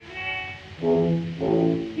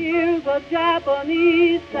Here's a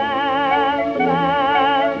Japanese sandman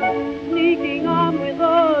sneaking on with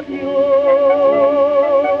a mule.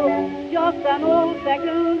 Just an old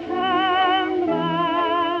second-hand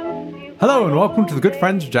man. Hello and welcome to the Good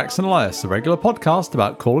Friends of Jackson Elias, a regular podcast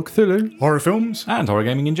about Call of Cthulhu, horror films, and horror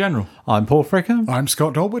gaming in general. I'm Paul Fricker. I'm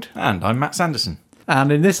Scott Dorwood. And I'm Matt Sanderson.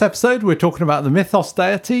 And in this episode, we're talking about the Mythos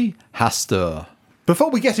deity, Hastur.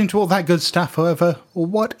 Before we get into all that good stuff, however,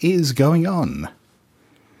 what is going on?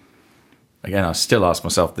 Again, I still ask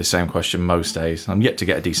myself the same question most days. I'm yet to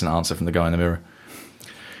get a decent answer from the guy in the mirror.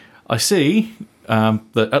 I see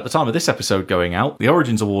that at the time of this episode going out, the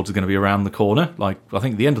Origins Awards are going to be around the corner, like, I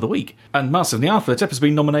think, the end of the week. And Masters of the Alphabet has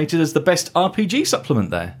been nominated as the best RPG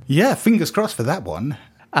supplement there. Yeah, fingers crossed for that one.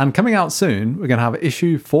 And coming out soon, we're going to have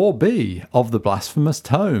issue 4B of the Blasphemous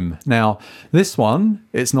Tome. Now, this one,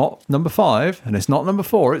 it's not number 5, and it's not number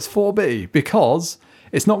 4, it's 4B, because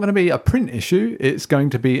it's not going to be a print issue, it's going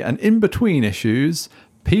to be an in-between issues,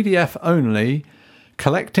 PDF only,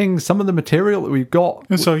 collecting some of the material that we've got.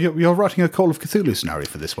 And so you're writing a Call of Cthulhu scenario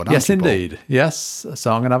for this one, aren't Yes, you, Paul? indeed. Yes.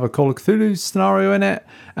 So I'm going to have a Call of Cthulhu scenario in it,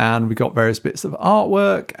 and we got various bits of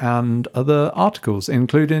artwork and other articles,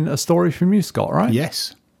 including a story from you, Scott, right?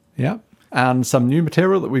 Yes. Yeah. And some new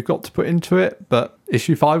material that we've got to put into it, but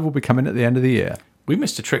issue 5 will be coming at the end of the year. We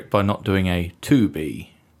missed a trick by not doing a 2B.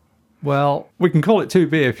 Well, we can call it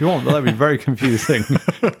 2B if you want, but that'd be very confusing.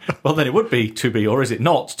 Well, then it would be 2B, or is it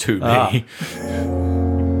not 2B?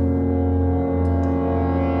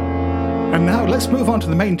 And now let's move on to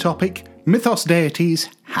the main topic, Mythos deities,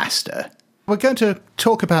 Hastur. We're going to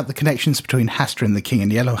talk about the connections between Hastur and the King in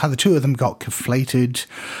Yellow, how the two of them got conflated,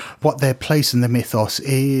 what their place in the mythos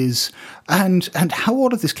is, and how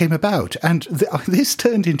all of this came about. And this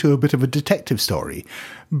turned into a bit of a detective story,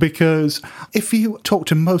 because if you talk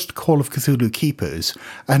to most Call of Cthulhu keepers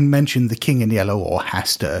and mention the King in Yellow or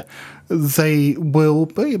Hastur, they will,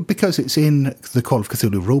 because it's in the Call of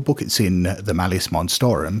Cthulhu rulebook, it's in the Malleus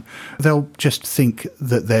Monstrorum, they'll just think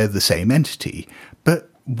that they're the same entity. But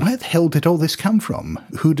where the hell did all this come from?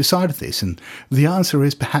 Who decided this? And the answer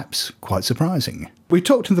is perhaps quite surprising. We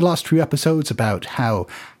talked in the last few episodes about how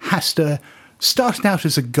Hastur started out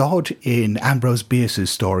as a god in Ambrose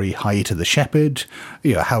Bierce's story, Hyeta the Shepherd,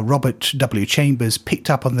 how Robert W. Chambers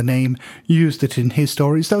picked up on the name, used it in his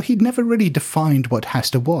stories, though he'd never really defined what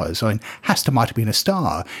Hastur was. I mean, Hastur might have been a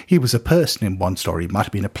star. He was a person in one story, might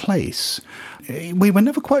have been a place. We were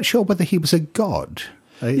never quite sure whether he was a god.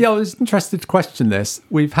 Yeah, I was interested to question this.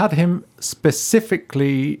 We've had him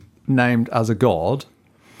specifically named as a god.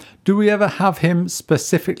 Do we ever have him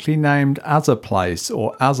specifically named as a place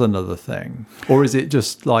or as another thing? Or is it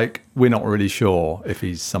just like we're not really sure if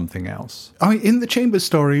he's something else? I mean, in the Chambers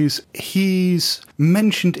stories, he's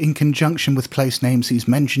mentioned in conjunction with place names. He's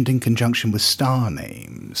mentioned in conjunction with star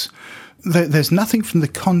names. There's nothing from the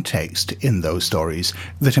context in those stories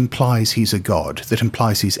that implies he's a god, that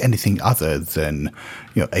implies he's anything other than,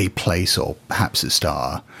 a place or perhaps a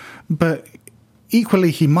star. But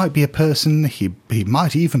equally, he might be a person, he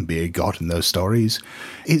might even be a god in those stories.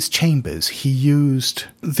 It's Chambers. He used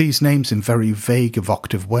these names in very vague,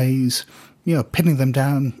 evocative ways, pinning them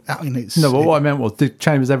down. I mean, but what I meant was, did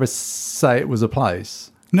Chambers ever say it was a place?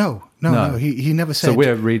 No, he never said. So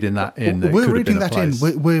we're reading that in. We're reading that in.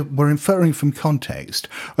 We're inferring from context.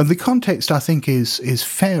 And the context, I think, is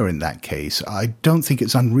fair in that case. I don't think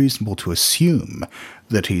it's unreasonable to assume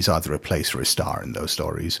that he's either a place or a star in those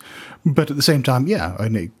stories. But at the same time, yeah, I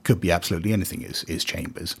mean, it could be absolutely anything is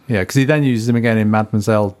Chambers. Yeah, because he then uses him again in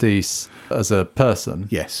Mademoiselle Deice as a person.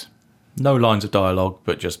 Yes. No lines of dialogue,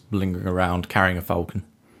 but just lingering around, carrying a falcon.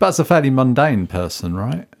 But that's a fairly mundane person,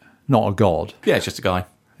 right? Not a god. Yeah, it's just a guy.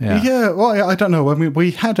 Yeah, well, I don't know. I mean, we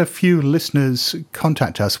had a few listeners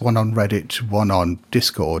contact us, one on Reddit, one on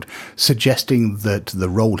Discord, suggesting that the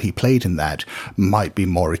role he played in that might be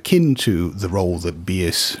more akin to the role that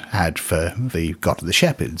Bierce had for the God of the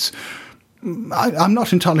Shepherds. I'm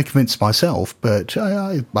not entirely convinced myself, but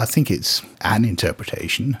I think it's an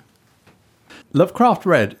interpretation. Lovecraft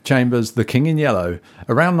read Chambers' The King in Yellow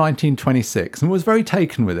around 1926 and was very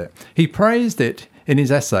taken with it. He praised it in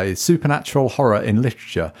his essay, Supernatural Horror in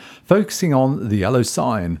Literature, focusing on the yellow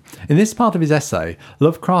sign. In this part of his essay,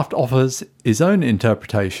 Lovecraft offers his own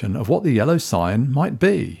interpretation of what the yellow sign might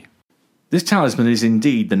be. This talisman is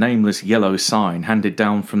indeed the nameless yellow sign handed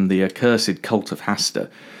down from the accursed cult of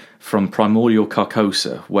Hastur, from primordial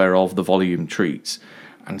Carcosa, whereof the volume treats,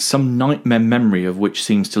 and some nightmare memory of which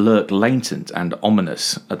seems to lurk latent and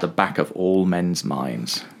ominous at the back of all men's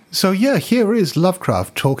minds. So yeah, here is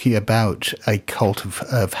Lovecraft talking about a cult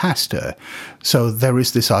of Hastur. So there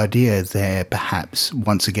is this idea there, perhaps,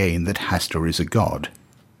 once again, that Hastur is a god.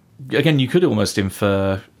 Again, you could almost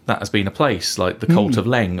infer that as being a place, like the cult of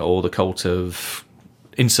Leng or the cult of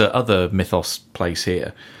insert other mythos place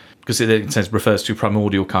here. Because it says refers to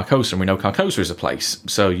primordial Carcosa, and we know Carcosa is a place,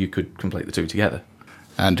 so you could complete the two together.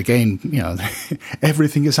 And again,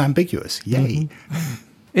 everything is ambiguous. Yay.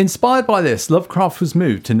 Inspired by this, Lovecraft was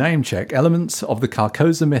moved to name-check elements of the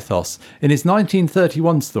Carcosa mythos in his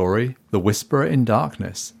 1931 story, The Whisperer in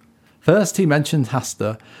Darkness. First he mentioned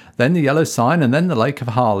Hastur, then the Yellow Sign, and then the Lake of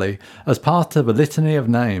Harley as part of a litany of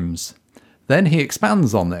names. Then he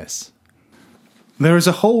expands on this. There is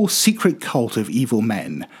a whole secret cult of evil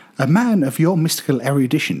men. A man of your mystical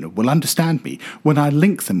erudition will understand me when I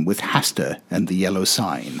link them with Hastur and the Yellow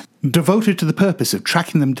Sign, devoted to the purpose of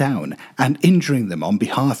tracking them down and injuring them on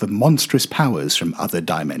behalf of monstrous powers from other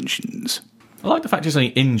dimensions. I like the fact it's only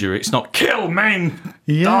injure, it's not kill men!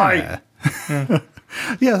 Yeah. Die!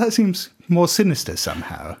 Yeah, that seems more sinister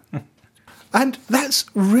somehow. And that's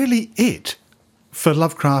really it for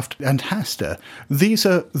Lovecraft and Hastur. These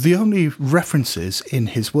are the only references in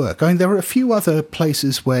his work. I mean, there are a few other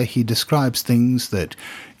places where he describes things that,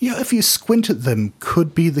 if you squint at them,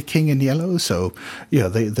 could be the King in Yellow. So,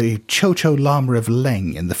 the Chocho Lama of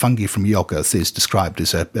Leng in the fungi from Yoggoth is described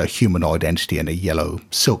as a humanoid entity in a yellow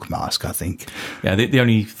silk mask, I think. Yeah, the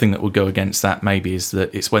only thing that would go against that maybe is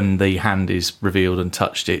that it's when the hand is revealed and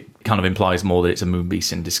touched, it kind of implies more that it's a moon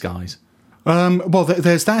beast in disguise. Well,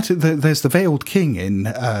 there's that. There's the Veiled King in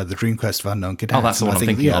the Dream Quest of Unknown Cadets. Oh, that's the one I'm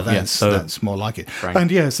thinking of. That's more like it. Right. And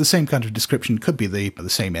yeah, it's the same kind of description. Could be the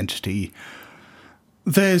same entity.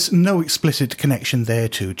 There's no explicit connection there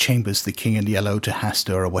to Chambers the King in Yellow, to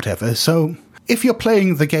Hastur or whatever. So if you're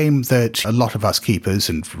playing the game that a lot of us keepers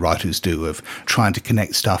and writers do of trying to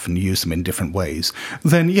connect stuff and use them in different ways,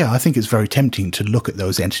 then yeah, I think it's very tempting to look at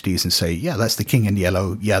those entities and say, yeah, that's the King in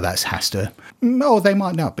Yellow. Yeah, that's Hastur. Or they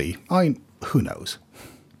might not be. Who knows?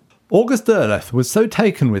 August Derleth was so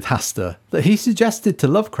taken with Hastur that he suggested to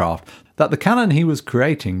Lovecraft that the canon he was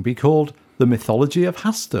creating be called The Mythology of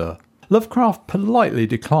Hastur. Lovecraft politely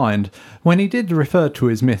declined. When he did refer to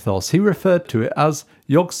his mythos, he referred to it as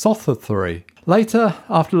Yog-Sothothery. Later,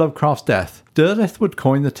 after Lovecraft's death, Derleth would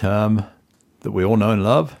coin the term that we all know and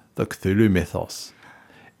love, the Cthulhu mythos.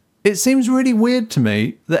 It seems really weird to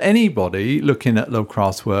me that anybody looking at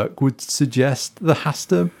Lovecraft's work would suggest the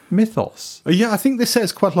Hastur mythos. Yeah, I think this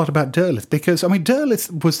says quite a lot about Derleth, because,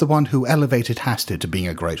 Derleth was the one who elevated Hastur to being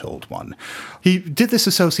a great old one. He did this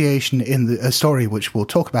association in a story which we'll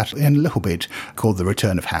talk about in a little bit, called The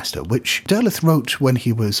Return of Hastur, which Derleth wrote when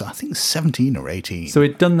he was, I think, 17 or 18. So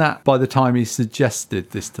he'd done that by the time he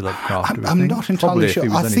suggested this to Lovecraft? I'm not entirely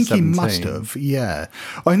sure. I think he must have, yeah.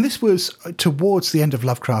 This was towards the end of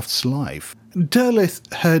Lovecraft's life.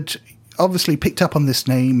 Derleth had obviously picked up on this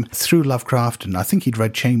name through Lovecraft, and I think he'd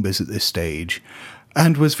read Chambers at this stage,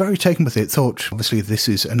 and was very taken with it, thought, obviously, this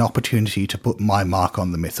is an opportunity to put my mark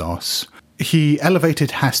on the mythos. He elevated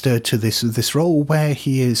Hastur to this role where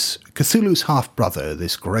he is Cthulhu's half-brother,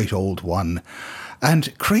 this great old one,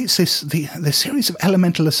 and creates this series of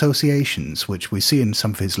elemental associations, which we see in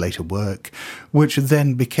some of his later work, which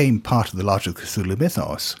then became part of the larger Cthulhu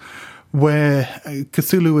mythos, where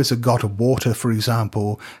Cthulhu is a god of water, for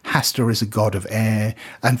example, Hastur is a god of air,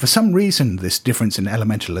 and for some reason this difference in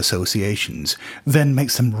elemental associations then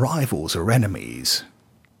makes them rivals or enemies.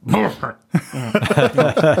 It's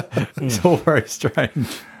all very strange.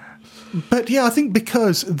 But yeah, I think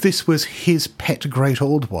because this was his pet great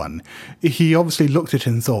old one, he obviously looked at it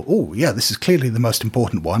and thought, oh yeah, this is clearly the most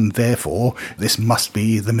important one, therefore this must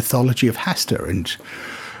be the mythology of Hastur. And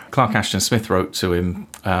Clark Ashton Smith wrote to him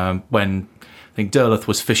when I think Derleth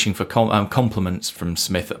was fishing for compliments from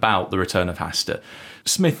Smith about the return of Hastur.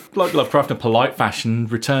 Smith, like Lovecraft in a polite fashion,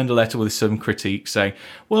 returned a letter with some critique saying,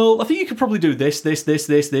 well, I think you could probably do this, and a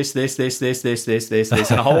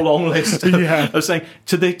whole long list of saying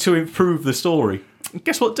to improve the story. And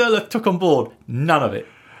guess what Derleth took on board? None of it.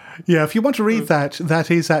 Yeah, if you want to read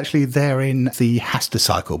that is actually there in the Hastur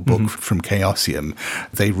Cycle book from Chaosium.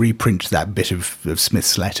 They reprint that bit of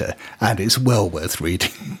Smith's letter, and it's well worth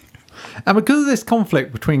reading. And because of this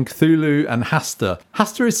conflict between Cthulhu and Hastur,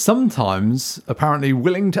 Hastur is sometimes apparently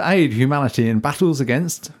willing to aid humanity in battles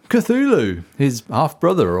against Cthulhu, his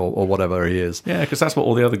half-brother or whatever he is. Yeah, because that's what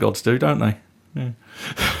all the other gods do, don't they? Yeah.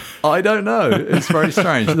 I don't know. It's very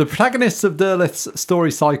strange. The protagonists of Derleth's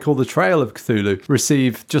story cycle, The Trail of Cthulhu,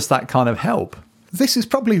 receive just that kind of help. This is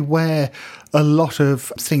probably where a lot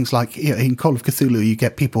of things like in Call of Cthulhu, you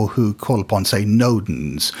get people who call upon, say,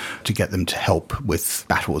 Nodens to get them to help with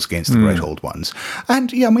battles against the Great Old Ones.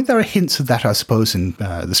 And, yeah, I mean, there are hints of that, I suppose, in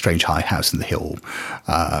The Strange High House in the Hill,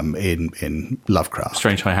 in Lovecraft.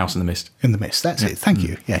 Strange High House in the Mist. In the Mist, that's it. Thank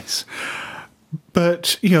you, yes.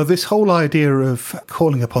 But, this whole idea of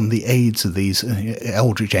calling upon the aids of these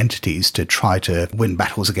eldritch entities to try to win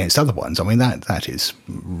battles against other ones, I mean, that is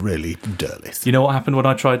really Derleth. You know what happened when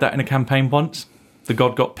I tried that in a campaign once? The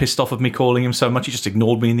god got pissed off of me calling him so much, he just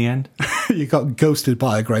ignored me in the end. You got ghosted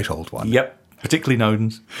by a Great Old One. Yep, particularly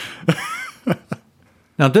Nodens.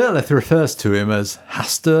 Now, Derleth refers to him as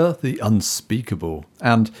Hastur the Unspeakable,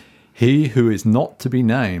 and he who is not to be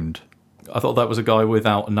named. I thought that was a guy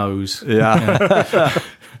without a nose. Yeah.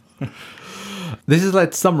 This has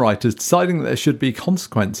led some writers deciding that there should be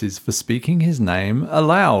consequences for speaking his name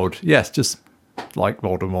aloud. Yes, just like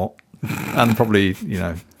Voldemort. And probably,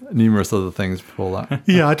 numerous other things before that.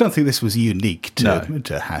 Yeah, I don't think this was unique to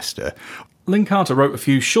Hastur. Lynn Carter wrote a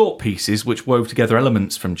few short pieces which wove together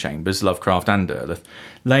elements from Chambers, Lovecraft and Derleth,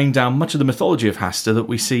 laying down much of the mythology of Hastur that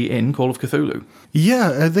we see in Call of Cthulhu.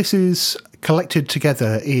 Yeah, this is collected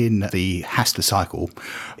together in the Hastur cycle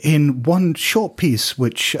in one short piece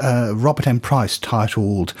which Robert M. Price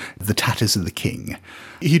titled The Tatters of the King.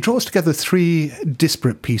 He draws together 3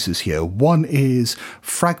 disparate pieces here. One is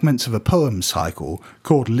fragments of a poem cycle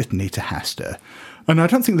called Litany to Hastur. And I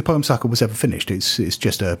don't think the poem cycle was ever finished. It's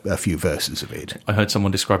just a few verses of it. I heard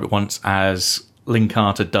someone describe it once as Lynn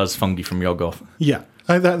Carter does Fungi from Yoggoth. Yeah,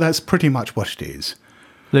 that's pretty much what it is.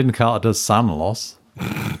 Lynn Carter does Sanlos.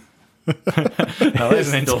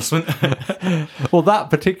 There's an endorsement. Well,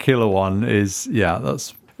 that particular one is,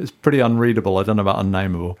 it's pretty unreadable. I don't know about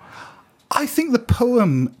unnameable. I think the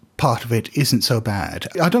poem part of it isn't so bad.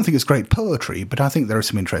 I don't think it's great poetry, but I think there are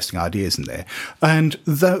some interesting ideas in there. And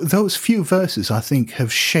those few verses, I think,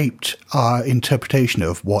 have shaped our interpretation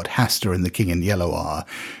of what Hastur and the King in Yellow are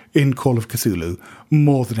in Call of Cthulhu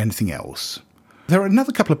more than anything else. There are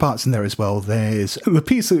another couple of parts in there as well. There's the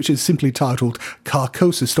piece which is simply titled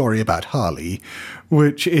Carcosa Story About Harley,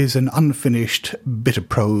 which is an unfinished bit of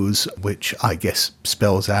prose which I guess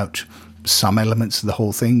spells out some elements of the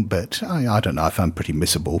whole thing, but I don't know, I found pretty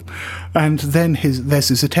missable. And then there's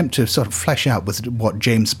his attempt to sort of flesh out with what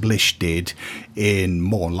James Blish did in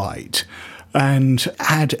More Light and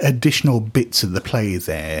add additional bits of the play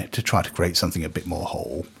there to try to create something a bit more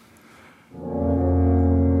whole.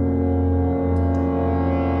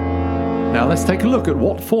 Now let's take a look at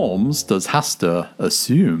what forms does Hastur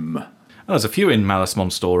assume. There's a few in Malus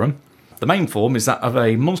Monstrorum. The main form is that of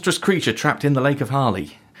a monstrous creature trapped in the Lake of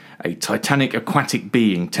Harley. A titanic aquatic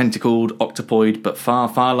being, tentacled, octopoid, but far,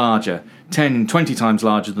 far larger, 10, 20 times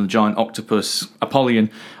larger than the giant octopus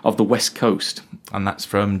Apollyon of the West Coast. And that's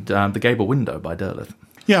from The Gable Window by Derleth.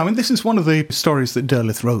 Yeah, I mean, this is one of the stories that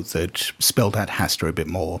Derleth wrote that spelled out Hastur a bit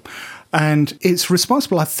more. And it's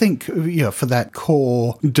responsible, I think, for that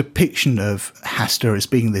core depiction of Hastur as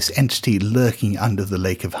being this entity lurking under the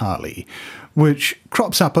Lake of Harley, which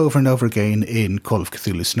crops up over and over again in Call of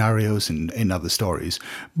Cthulhu scenarios and in other stories.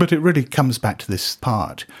 But it really comes back to this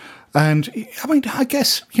part. And, I mean, I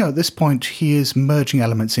guess, at this point, he is merging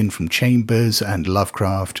elements in from Chambers and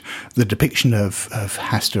Lovecraft. The depiction of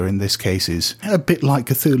Hastur in this case is a bit like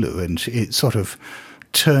Cthulhu, and it sort of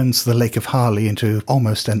turns the Lake of Harley into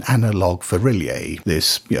almost an analogue for Rillier,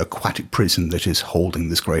 this aquatic prison that is holding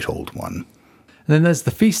this great old one. And then there's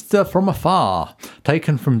The Feaster from Afar,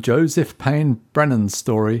 taken from Joseph Payne Brennan's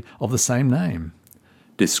story of the same name.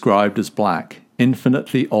 Described as black,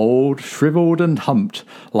 infinitely old, shriveled and humped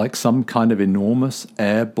like some kind of enormous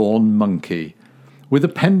airborne monkey, with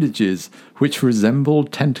appendages which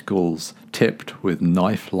resembled tentacles tipped with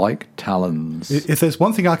knife-like talons. If there's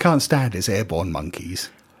one thing I can't stand, it's airborne monkeys.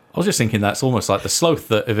 I was just thinking that's almost like the sloth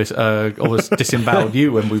that always disemboweled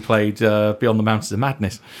you when we played Beyond the Mountains of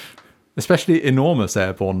Madness. Especially enormous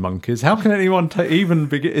airborne monkeys. How can anyone even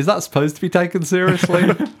begin? Is that supposed to be taken seriously?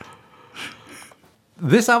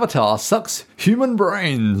 This avatar sucks human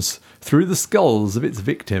brains through the skulls of its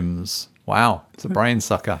victims. Wow, it's a brain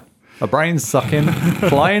sucker. A brain-sucking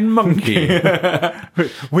flying monkey.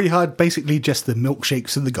 We are basically just the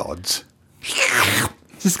milkshakes of the gods.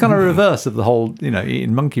 It's just kind of reverse of the whole,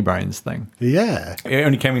 eating monkey brains thing. Yeah. It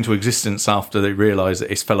only came into existence after they realised that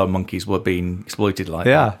his fellow monkeys were being exploited like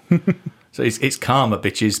that. So it's karma,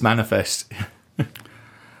 bitches, manifest.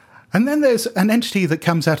 And then there's an entity that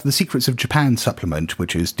comes out of the Secrets of Japan supplement,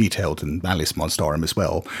 which is detailed in Alice Monstorum as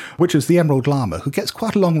well, which is the Emerald Lama, who gets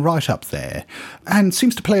quite a long write-up there, and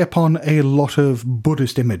seems to play upon a lot of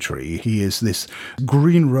Buddhist imagery. He is this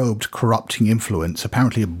green-robed, corrupting influence,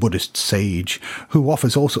 apparently a Buddhist sage, who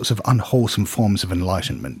offers all sorts of unwholesome forms of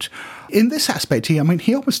enlightenment. In this aspect, he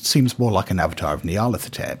almost seems more like an avatar of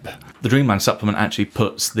Nyarlathotep. The Dreamland supplement actually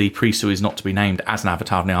puts the priest who is not to be named as an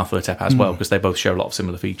avatar of Nyarlathotep as well, because they both share a lot of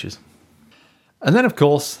similar features. And then, of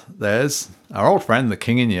course, there's our old friend, the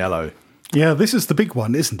King in Yellow. Yeah, this is the big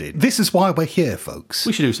one, isn't it? This is why we're here, folks.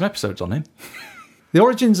 We should do some episodes on him. The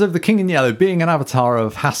origins of the King in Yellow being an avatar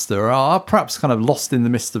of Hastur are perhaps kind of lost in the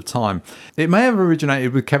mist of time. It may have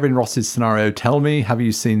originated with Kevin Ross's scenario, Tell Me, Have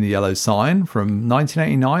You Seen the Yellow Sign, from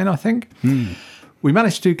 1989, I think. We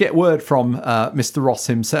managed to get word from Mr. Ross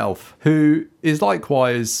himself, who is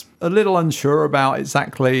likewise a little unsure about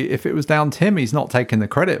exactly if it was down to him. He's not taking the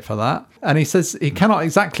credit for that. And he says he cannot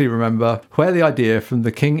exactly remember where the idea from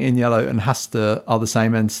the King in Yellow and Hastur are the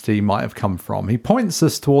same entity might have come from. He points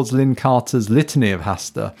us towards Lynn Carter's Litany of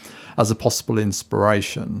Hastur as a possible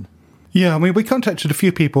inspiration. Yeah, we contacted a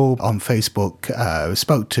few people on Facebook,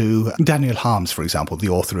 spoke to Daniel Harms, for example, the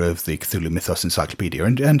author of the Cthulhu Mythos Encyclopedia,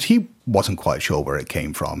 and he wasn't quite sure where it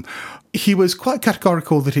came from. He was quite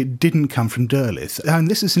categorical that it didn't come from Derleth, and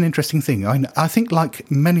this is an interesting thing. I think,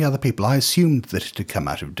 like many other people, I assumed that it had come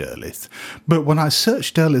out of Derleth, but when I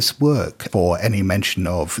searched Derleth's work for any mention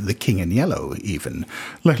of the King in Yellow, even,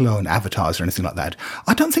 let alone avatars or anything like that,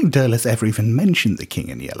 I don't think Derleth ever even mentioned the King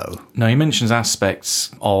in Yellow. No, he mentions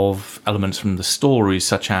aspects of elements from the stories,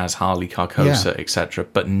 such as Harley, Carcosa, etc.,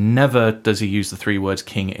 but never does he use the three words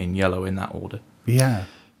King in Yellow in that order. Yeah.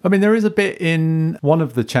 I mean, there is a bit in one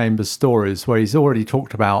of the Chambers stories where he's already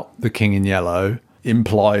talked about the King in Yellow,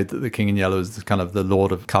 implied that the King in Yellow is kind of the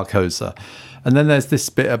Lord of Carcosa. And then there's this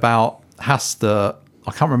bit about Hastur,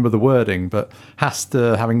 I can't remember the wording, but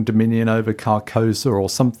Hastur having dominion over Carcosa or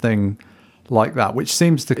something like that, which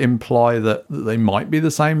seems to imply that they might be the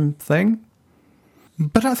same thing.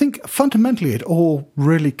 But I think fundamentally it all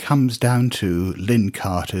really comes down to Lynn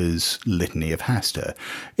Carter's Litany of Hastur.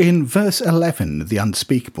 In verse 11, The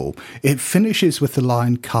Unspeakable, it finishes with the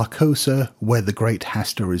line, Carcosa, where the great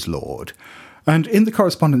Hastur is Lord. And in the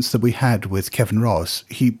correspondence that we had with Kevin Ross,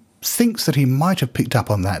 he thinks that he might have picked up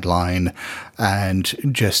on that line and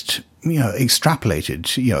just,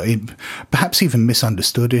 extrapolated, perhaps even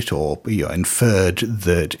misunderstood it or, inferred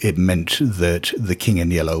that it meant that the King in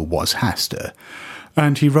Yellow was Hastur.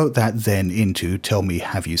 And he wrote that then into Tell Me,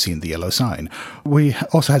 Have You Seen the Yellow Sign? We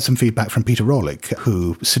also had some feedback from Peter Rawlick,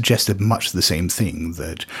 who suggested much the same thing,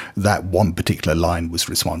 that one particular line was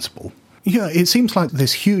responsible. Yeah, it seems like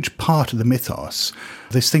this huge part of the mythos,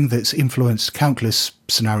 this thing that's influenced countless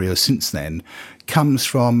scenarios since then, comes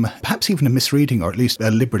from perhaps even a misreading or at least a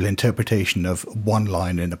liberal interpretation of one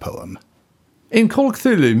line in a poem. In Call of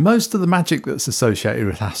Cthulhu, most of the magic that's associated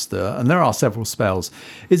with Hastur, and there are several spells,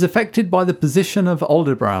 is affected by the position of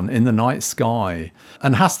Aldebaran in the night sky,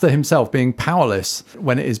 and Hastur himself being powerless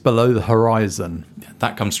when it is below the horizon.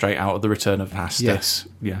 That comes straight out of the Return of Hastur. Yes.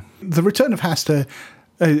 Yeah. The Return of Hastur,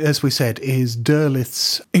 as we said, is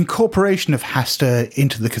Derleth's incorporation of Hastur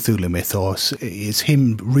into the Cthulhu mythos, is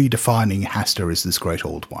him redefining Hastur as this great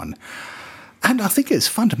old one. And I think it's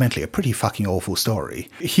fundamentally a pretty fucking awful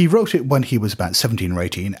story. He wrote it when he was about 17 or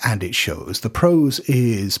 18, and it shows. The prose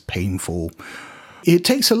is painful. It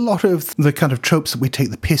takes a lot of the kind of tropes that we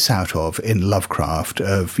take the piss out of in Lovecraft,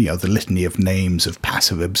 of, the litany of names of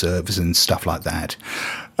passive observers and stuff like that,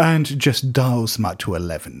 and just dials them up to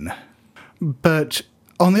 11. But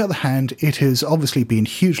on the other hand, it has obviously been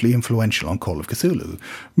hugely influential on Call of Cthulhu,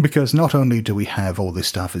 because not only do we have all this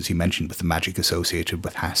stuff, as you mentioned, with the magic associated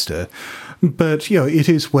with Hastur, but, it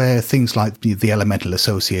is where things like the elemental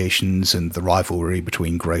associations and the rivalry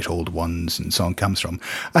between great old ones and so on comes from.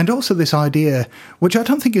 And also this idea, which I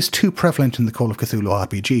don't think is too prevalent in the Call of Cthulhu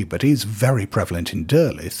RPG, but is very prevalent in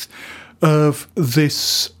Derleth, of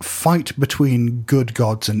this fight between good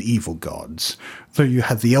gods and evil gods. So you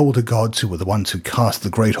had the elder gods who were the ones who cast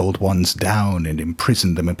the great old ones down and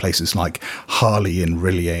imprisoned them in places like Harley and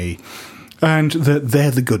Rillier, and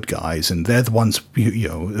they're the good guys, and they're the ones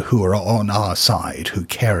who are on our side, who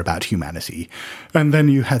care about humanity. And then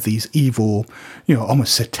you had these evil,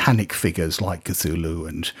 almost satanic figures like Cthulhu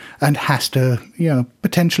and Hastur,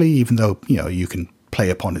 potentially, even though, you can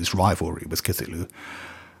play upon his rivalry with Cthulhu.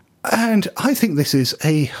 And I think this is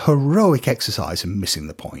a heroic exercise in missing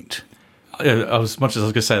the point. As much as I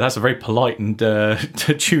was going to say, that's a very polite and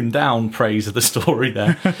tuned down praise of the story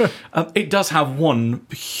there. It does have one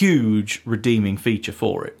huge redeeming feature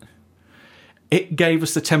for it. It gave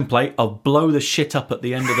us the template of blow the shit up at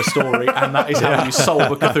the end of the story, and that is how you solve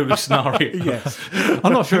a Cthulhu scenario. Yes.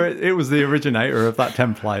 I'm not sure it was the originator of that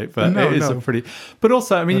template, but it is a pretty... But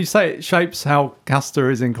also, I mean, you say it shapes how Hastur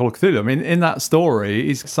is in Call of Cthulhu. I mean, in that story,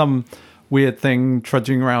 he's some weird thing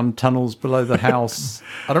trudging around tunnels below the house.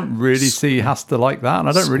 I don't really see Hastur like that, and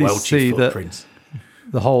I don't really see that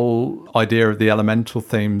the whole idea of the elemental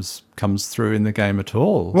themes comes through in the game at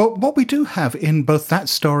all. Well, what we do have in both that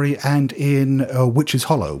story and in Witch's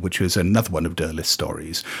Hollow, which was another one of Derleth's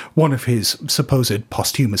stories, one of his supposed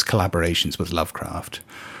posthumous collaborations with Lovecraft.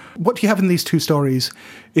 What you have in these two stories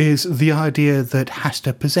is the idea that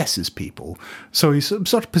Hastur possesses people. So he's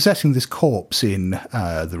sort of possessing this corpse in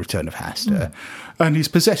The Return of Hastur, and he's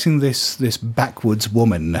possessing this backwoods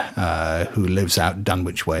woman who lives out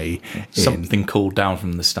Dunwich Way. Something called down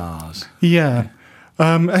from the stars. Yeah.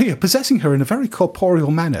 Possessing her in a very corporeal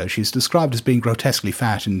manner. She's described as being grotesquely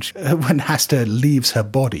fat, and when Hastur leaves her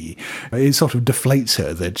body, it sort of deflates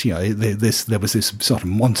her that, there was this sort of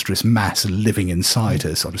monstrous mass living inside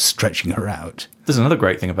her, sort of stretching her out. There's another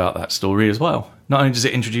great thing about that story as well. Not only does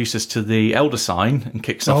it introduce us to the Elder Sign and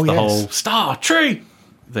kicks off the whole star tree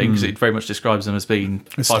thing, because it very much describes them as being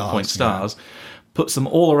 5-point stars, puts them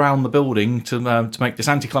all around the building to make this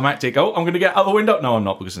anticlimactic, I'm going to get out the window. No, I'm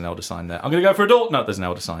not, because there's an Elder Sign there. I'm going to go for a door. No, there's an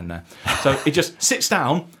Elder Sign there. So it just sits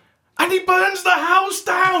down, and he burns the house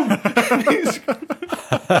down.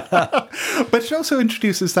 But it also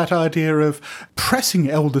introduces that idea of pressing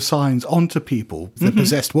elder signs onto people, the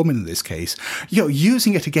possessed woman in this case,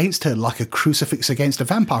 using it against her like a crucifix against a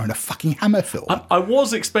vampire in a fucking Hammer film. I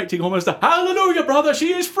was expecting almost a hallelujah, brother,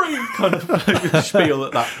 she is free kind of spiel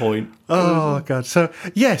at that point. Oh, God. So,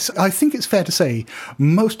 yes, I think it's fair to say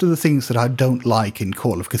most of the things that I don't like in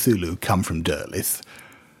Call of Cthulhu come from Derleth.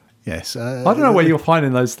 Yes. I don't know where you're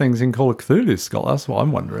finding those things in Call of Cthulhu, Scott. That's what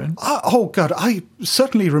I'm wondering. God. I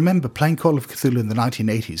certainly remember playing Call of Cthulhu in the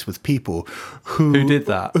 1980s with people who did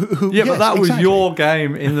that. But that was your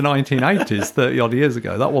game in the 1980s, 30-odd years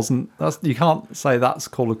ago. You can't say that's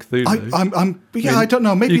Call of Cthulhu. I don't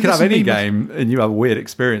know. Maybe you could have any game and you have a weird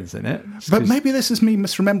experience in it. But maybe this is me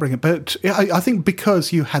misremembering it. But I think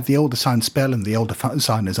because you had the Elder Sign spell and the Elder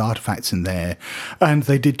Sign as artifacts in there, and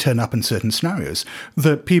they did turn up in certain scenarios,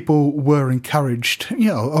 that people were encouraged,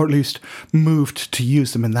 or at least moved to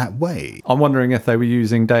use them in that way. I'm wondering if they were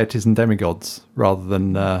using deities and demigods rather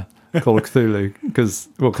than Call of Cthulhu, because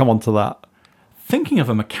we'll come on to that. Thinking of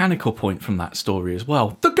a mechanical point from that story as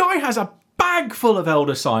well, the guy has a bag full of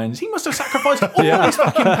Elder Signs. He must have sacrificed all his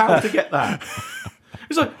fucking power to get that.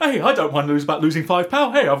 He's like, hey, I don't mind losing 5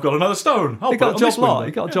 power. Hey, I've got another stone. He got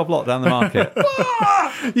a job lot down the market.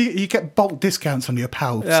 You get bulk discounts on your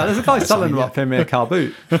PAL. Yeah, there's a guy selling them up in a car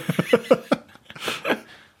boot.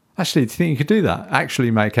 Actually, do you think you could do that?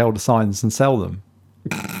 Actually make Elder Signs and sell them?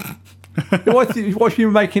 What if you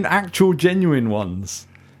were making actual genuine ones?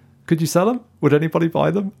 Could you sell them? Would anybody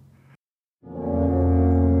buy them?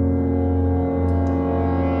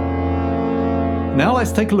 Now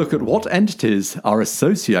let's take a look at what entities are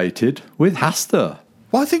associated with Hastur.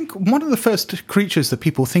 Well, I think one of the first creatures that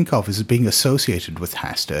people think of as being associated with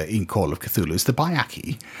Hastur in Call of Cthulhu is the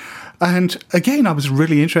Byakhee. And again, I was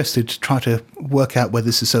really interested to try to work out where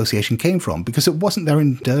this association came from, because it wasn't there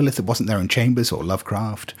in Derleth, it wasn't there in Chambers or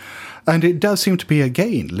Lovecraft. And it does seem to be,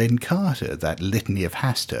 again, Lynn Carter, that Litany of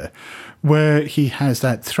Hastur, where he has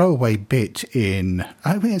that throwaway bit in,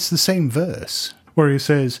 I mean, it's the same verse, where he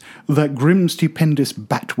says, that grim, stupendous,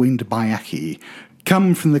 bat-winged Byakhee,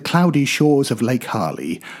 come from the cloudy shores of Lake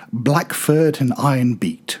Harley, black-furred and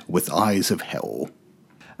iron-beaked, with eyes of hell.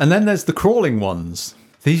 And then there's the crawling ones.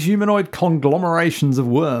 These humanoid conglomerations of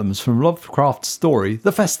worms from Lovecraft's story,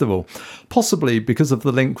 The Festival. Possibly because of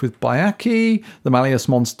the link with Byakhee, the Malleus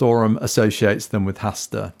Monstrorum associates them with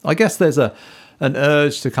Hastur. I guess there's an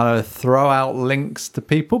urge to kind of throw out links to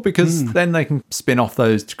people, because then they can spin off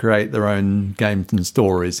those to create their own games and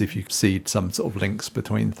stories if you see some sort of links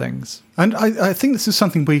between things. And I think this is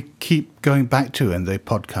something we keep going back to in the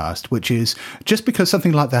podcast, which is just because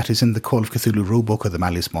something like that is in the Call of Cthulhu rulebook or the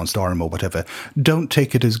Malleus Monstrorum or whatever, don't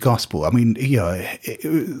take it as gospel. I mean,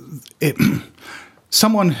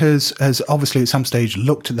 someone has obviously at some stage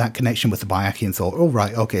looked at that connection with the Byakhee and thought, oh,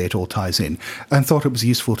 right, okay, it all ties in, and thought it was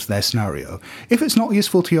useful to their scenario. If it's not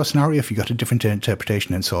useful to your scenario, if you've got a different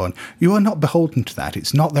interpretation and so on, you are not beholden to that.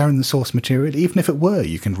 It's not there in the source material. Even if it were,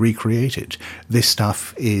 you can recreate it. This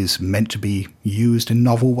stuff is meant to be used in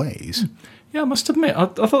novel ways. Yeah, I must admit, I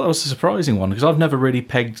thought that was a surprising one, because I've never really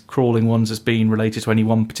pegged crawling ones as being related to any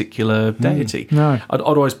one particular deity. No. I'd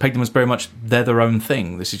always pegged them as very much they're their own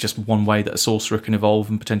thing. This is just one way that a sorcerer can evolve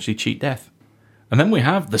and potentially cheat death. And then we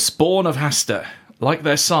have the spawn of Hastur. Like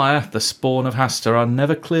their sire, the spawn of Hastur are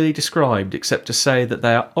never clearly described except to say that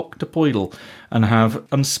they are octopoidal and have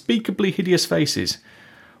unspeakably hideous faces.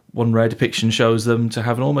 One rare depiction shows them to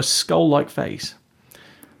have an almost skull-like face.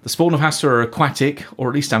 The spawn of Hastur are aquatic, or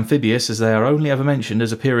at least amphibious, as they are only ever mentioned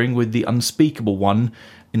as appearing with the unspeakable one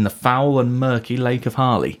in the foul and murky Lake of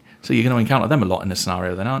Harley. So you're going to encounter them a lot in this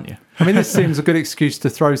scenario then, aren't you? I mean, this seems a good excuse to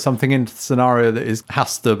throw something into the scenario that is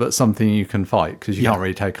Hastur, but something you can fight, because you can't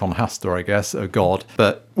really take on Hastur, I guess, a god.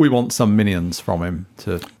 But we want some minions from him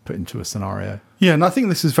to put into a scenario. Yeah, and I think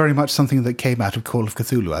this is very much something that came out of Call of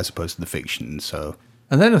Cthulhu as opposed to the fiction, so...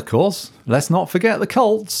 And then, of course, let's not forget the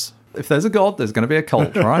cults. If there's a god, there's going to be a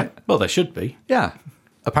cult, right? Well, there should be. Yeah.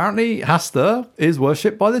 Apparently, Hastur is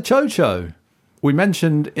worshipped by the Cho-Cho. We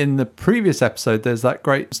mentioned in the previous episode, there's that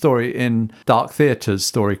great story in Dark Theatre's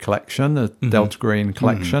story collection, the Delta Green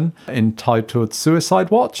collection, entitled Suicide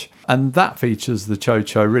Watch. And that features the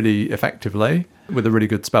Cho-Cho really effectively with a really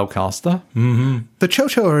good spellcaster. The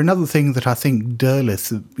Cho-Cho are another thing that I think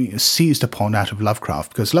Derleth seized upon out of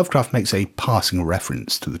Lovecraft, because Lovecraft makes a passing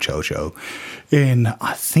reference to the Cho-Cho in,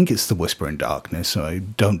 I think it's The Whisper in Darkness, so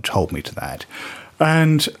don't hold me to that.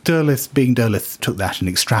 And Derleth, being Derleth, took that and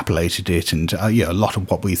extrapolated it, and a lot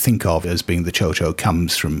of what we think of as being the Cho-Cho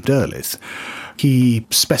comes from Derleth. He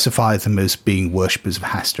specified them as being worshippers of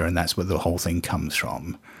Hastur, and that's where the whole thing comes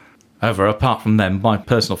from. However, apart from them, my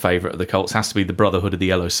personal favourite of the cults has to be the Brotherhood of the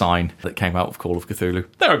Yellow Sign that came out of Call of Cthulhu.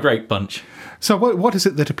 They're a great bunch. So what is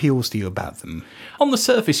it that appeals to you about them? On the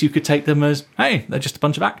surface, you could take them as, hey, they're just a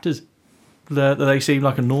bunch of actors. They seem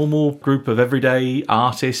like a normal group of everyday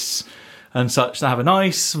artists and such. They have a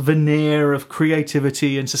nice veneer of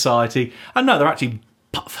creativity in society. And no, they're actually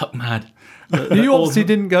fuck mad. You obviously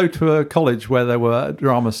didn't go to a college where there were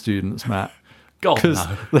drama students, Matt. God, Because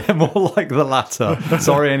no. they're more like the latter.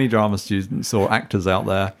 Sorry, any drama students or actors out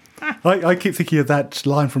there. I keep thinking of that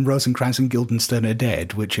line from Rosencrantz and Guildenstern Are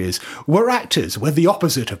Dead, which is, we're actors, we're the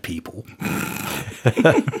opposite of people.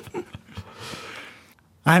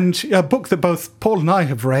 And a book that both Paul and I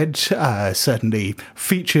have read certainly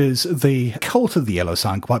features the cult of the Yellow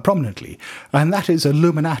Sign quite prominently, and that is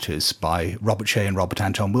Illuminatus by Robert Shea and Robert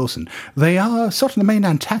Anton Wilson. They are sort of the main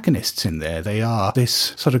antagonists in there. They are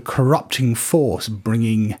this sort of corrupting force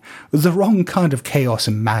bringing the wrong kind of chaos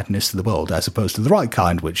and madness to the world, as opposed to the right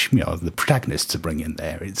kind, which the protagonists are bringing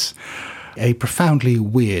there. It's a profoundly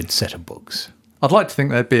weird set of books. I'd like to think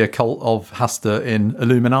there'd be a cult of Hastur in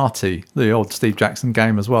Illuminati, the old Steve Jackson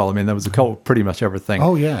game as well. I mean, there was a cult of pretty much everything.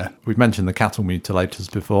 Oh, yeah. We've mentioned the cattle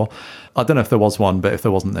mutilators before. I don't know if there was one, but if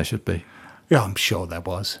there wasn't, there should be. Yeah, I'm sure there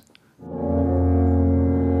was.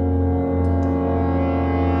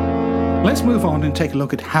 Let's move on and take a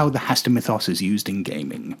look at how the Hastur mythos is used in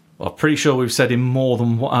gaming. Well, I'm pretty sure we've said him more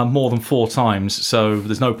than 4 times, so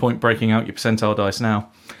there's no point breaking out your percentile dice now.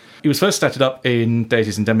 He was first started up in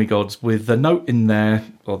Deities and Demigods with a note in there,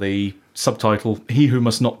 or the subtitle, He Who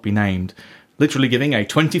Must Not Be Named, literally giving a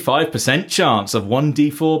 25% chance of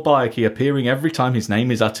 1d4 Byakhee appearing every time his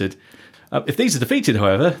name is uttered. If these are defeated,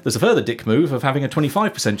 however, there's a further dick move of having a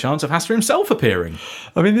 25% chance of Hastur himself appearing.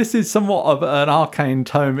 I mean, this is somewhat of an arcane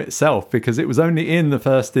tome itself, because it was only in the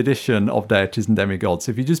first edition of Deities and Demigods.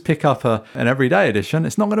 If you just pick up an everyday edition,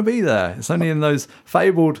 it's not going to be there. It's only in those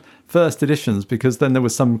fabled first editions, because then there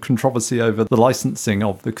was some controversy over the licensing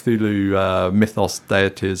of the Cthulhu mythos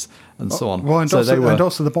deities and so on. Well, and, so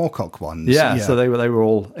also the Moorcock ones. Yeah, so they were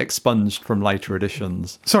all expunged from later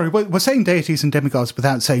editions. Sorry, we're saying Deities and Demigods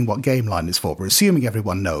without saying what game line is for. We're assuming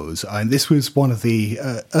everyone knows. And this was one of the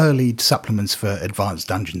early supplements for Advanced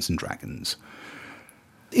Dungeons and Dragons.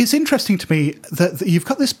 It's interesting to me that you've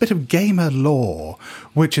got this bit of gamer lore,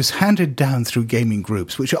 which is handed down through gaming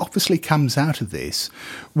groups, which obviously comes out of this,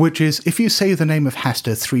 which is if you say the name of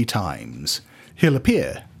Hastur 3 times, he'll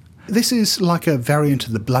appear. This is like a variant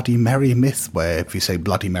of the Bloody Mary myth, where if you say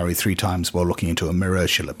Bloody Mary 3 times while looking into a mirror,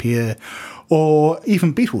 she'll appear. Or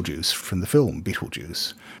even Beetlejuice from the film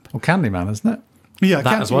Beetlejuice. Well, Candyman, isn't it? Yeah,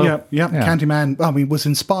 that as well. Yeah, Candyman, was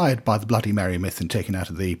inspired by the Bloody Mary myth and taken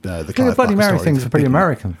out of the Clive The Bloody Barker Mary story, thing's the a pretty Forbidden.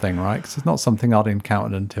 American thing, right? Because it's not something I'd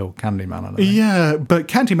encountered until Candyman. I don't think. Yeah, but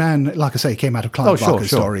Candyman, like I say, came out of Clive Barker's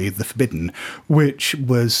sure. story, The Forbidden, which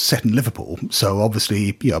was set in Liverpool. So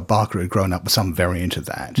obviously, Barker had grown up with some variant of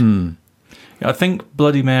that. Yeah, I think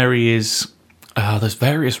Bloody Mary is... there's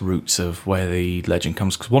various routes of where the legend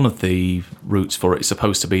comes, because one of the routes for it is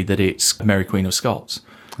supposed to be that it's Mary Queen of Scots.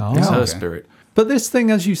 It's her spirit. But this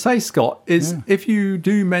thing, as you say, Scott, is if you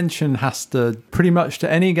do mention Hastur pretty much to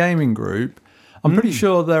any gaming group, I'm pretty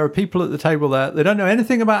sure there are people at the table there, they don't know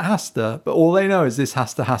anything about Hastur, but all they know is this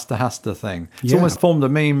Hastur thing. It's almost formed a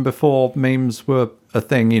meme before memes were a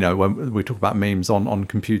thing, when we talk about memes on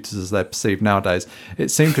computers as they're perceived nowadays. It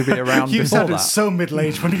seemed to be around You before sounded that. so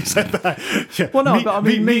middle-aged when you said that. Yeah. Well, no, but I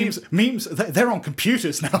mean, memes, they're on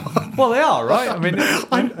computers now. Well, they are, right? I mean,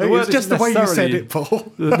 it's just the way you said it,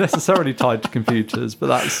 Paul. necessarily tied to computers, but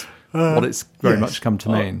that's what it's very much come to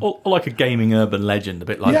mean. Or like a gaming urban legend, a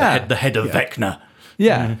bit like the head of Vecna.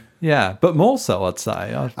 Yeah, but more so, I'd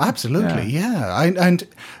say. Absolutely, yeah. And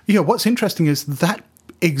what's interesting is that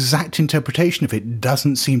exact interpretation of it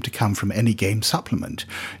doesn't seem to come from any game supplement.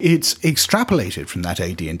 It's extrapolated from that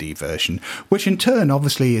AD&D version, which in turn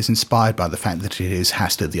obviously is inspired by the fact that it is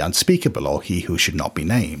Hastur the Unspeakable, or He Who Should Not Be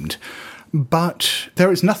Named. But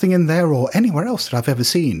there is nothing in there or anywhere else that I've ever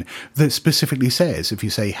seen that specifically says, if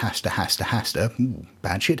you say Hastur,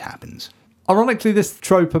 bad shit happens. Ironically, this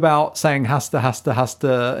trope about saying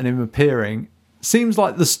Hastur, and him appearing seems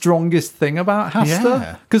like the strongest thing about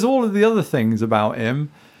Hastur. Because all of the other things about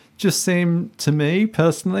him just seem, to me,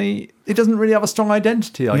 personally, it doesn't really have a strong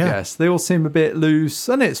identity, I guess. They all seem a bit loose,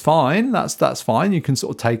 and it's fine. That's fine. You can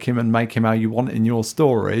sort of take him and make him how you want in your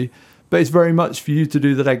story. But it's very much for you to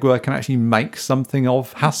do the legwork and actually make something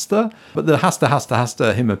of Hastur. But the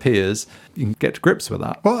Hastur, him appears, you can get to grips with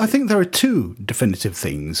that. Well, I think there are two definitive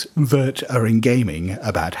things that are in gaming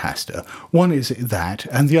about Hastur. One is that,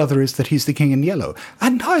 and the other is that he's the King in Yellow.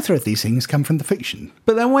 And neither of these things come from the fiction.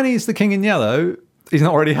 But then when he's the King in Yellow, he's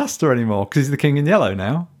not already Hastur anymore, because he's the King in Yellow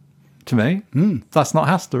now, to me. That's not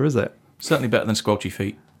Hastur, is it? Certainly better than Squelchy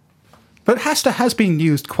Feet. But Hastur has been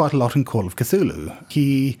used quite a lot in Call of Cthulhu.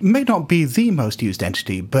 He may not be the most used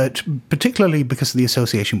entity, but particularly because of the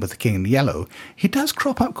association with the King in Yellow, he does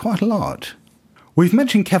crop up quite a lot. We've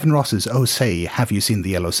mentioned Kevin Ross's Oh Say, Have You Seen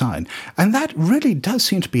the Yellow Sign? And that really does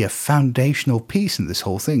seem to be a foundational piece in this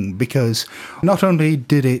whole thing, because not only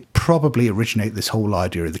did it probably originate this whole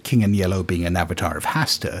idea of the King in Yellow being an avatar of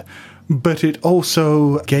Hastur, but it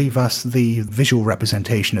also gave us the visual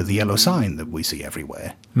representation of the yellow sign that we see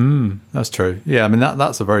everywhere. That's true. Yeah, I mean,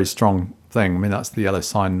 that's a very strong thing. I mean, that's the yellow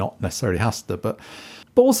sign, not necessarily Hastur. But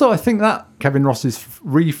also, I think that Kevin Ross's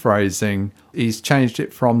rephrasing, he's changed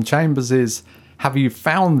it from Chambers's have you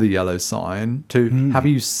found the yellow sign to have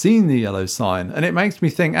you seen the yellow sign? And it makes me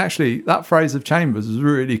think, actually, that phrase of Chambers is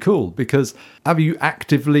really cool, because have you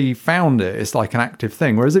actively found it? It's like an active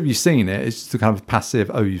thing. Whereas if you've seen it, it's just a kind of passive,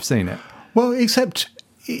 oh, you've seen it. Well, except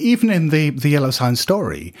even in the yellow sign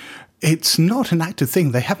story, it's not an active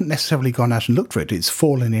thing. They haven't necessarily gone out and looked for it. It's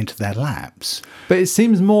fallen into their laps. But it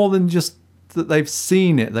seems more than just that they've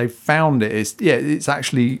seen it, they've found it. It's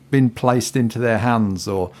actually been placed into their hands,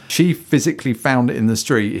 or she physically found it in the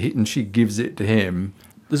street and she gives it to him.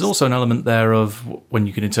 There's also an element there of when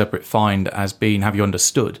you can interpret find as being have you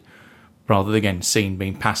understood, rather than, again, seen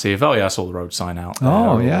being passive. Oh yeah, I saw the road sign out there.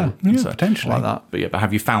 Oh yeah, potentially like that. But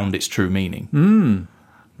have you found its true meaning?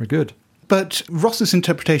 Very good. But Ross's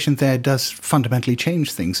interpretation there does fundamentally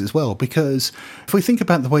change things as well, because if we think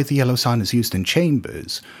about the way the yellow sign is used in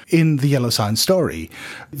Chambers, in the yellow sign story,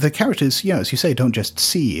 the characters, as you say, don't just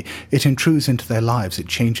see, it intrudes into their lives, it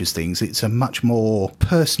changes things, it's a much more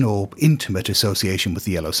personal, intimate association with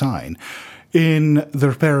the yellow sign. In The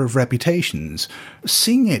Repair of Reputations,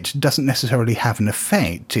 seeing it doesn't necessarily have an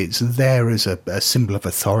effect, it's there as a symbol of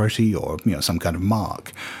authority or some kind of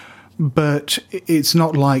mark. But it's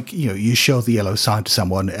not like, you show the yellow sign to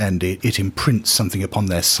someone and it imprints something upon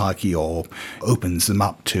their psyche or opens them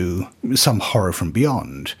up to some horror from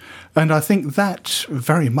beyond. And I think that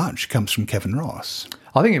very much comes from Kevin Ross.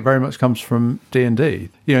 I think it very much comes from D&D.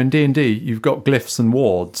 In D&D, you've got glyphs and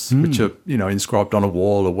wards, which are, inscribed on a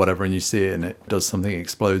wall or whatever, and you see it and it does something,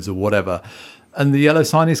 explodes or whatever. And the yellow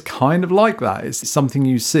sign is kind of like that. It's something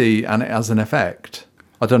you see and it has an effect.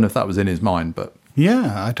 I don't know if that was in his mind, but...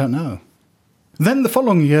 Yeah, I don't know. Then the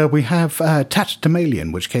following year we have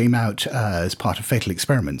Tatterdemalion, which came out as part of Fatal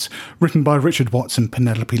Experiments, written by Richard Watts and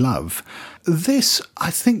Penelope Love. This,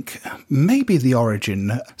 I think, may be the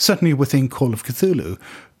origin, certainly within Call of Cthulhu,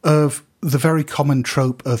 of the very common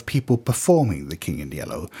trope of people performing the King in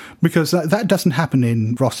Yellow, because that doesn't happen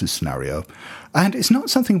in Ross's scenario. And it's not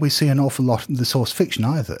something we see an awful lot in the source fiction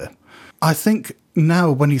either. I think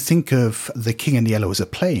now when you think of the King in Yellow as a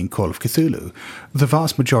play in Call of Cthulhu, the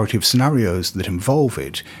vast majority of scenarios that involve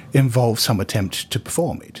it involve some attempt to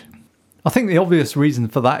perform it. I think the obvious reason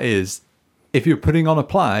for that is if you're putting on a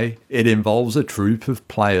play, it involves a troupe of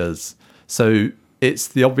players. So it's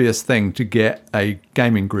the obvious thing to get a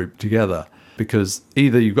gaming group together, because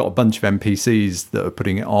either you've got a bunch of NPCs that are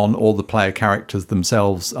putting it on, or the player characters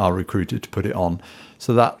themselves are recruited to put it on.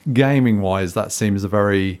 So that gaming-wise, that seems a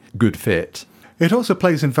very good fit. It also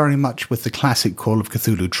plays in very much with the classic Call of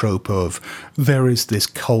Cthulhu trope of there is this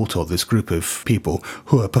cult or this group of people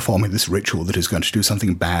who are performing this ritual that is going to do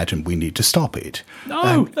something bad and we need to stop it.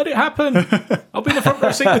 No, let it happen. I'll be in the front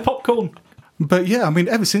row seat with popcorn. But yeah, I mean,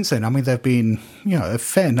 ever since then, I mean, there have been, a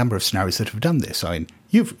fair number of scenarios that have done this. I mean,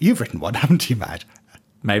 you've written one, haven't you, Matt?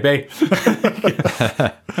 Maybe.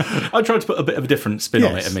 I tried to put a bit of a different spin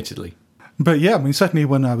on it, admittedly. But yeah, I mean, certainly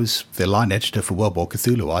when I was the line editor for World War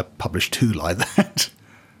Cthulhu, I published 2 like that.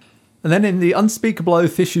 And then in the Unspeakable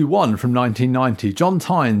Oath issue 1 from 1990, John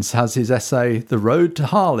Tynes has his essay The Road to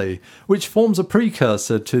Harley, which forms a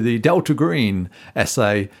precursor to the Delta Green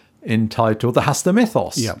essay entitled The Hastur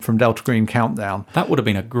Mythos from Delta Green Countdown. That would have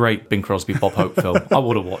been a great Bing Crosby, Bob Hope film. I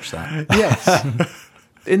would have watched that. Yes.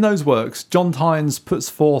 In those works, John Tynes puts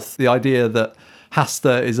forth the idea that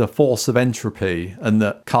Hastur is a force of entropy and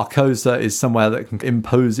that Carcosa is somewhere that can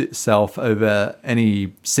impose itself over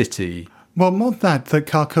any city. Well, more than that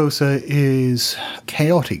Carcosa is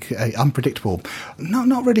chaotic, unpredictable,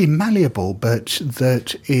 not really malleable, but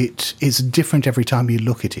that it is different every time you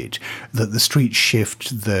look at it, that the streets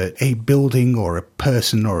shift, that a building or a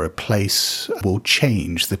person or a place will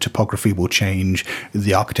change, the topography will change,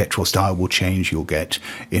 the architectural style will change, you'll get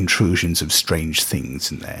intrusions of strange things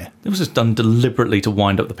in there. It was just done deliberately to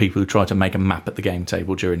wind up the people who tried to make a map at the game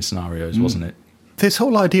table during scenarios, wasn't it? This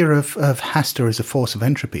whole idea of Hastur as a force of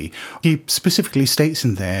entropy, he specifically states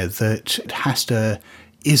in there that Hastur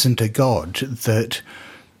isn't a god, that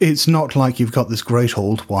it's not like you've got this great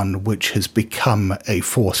old one which has become a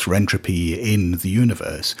force for entropy in the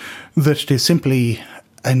universe, that it is simply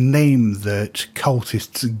a name that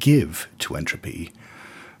cultists give to entropy.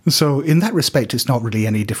 So in that respect, it's not really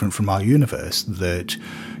any different from our universe, that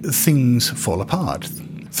things fall apart.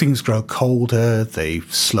 Things grow colder, they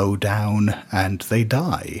slow down, and they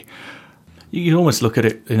die. You can almost look at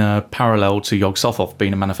it in a parallel to Yog-Sothoth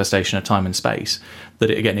being a manifestation of time and space, that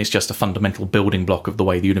it, again, is just a fundamental building block of the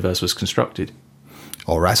way the universe was constructed.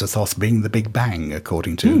 Or Azathoth being the Big Bang,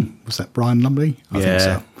 according to, was that Brian Lumley? I think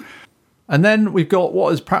so. And then we've got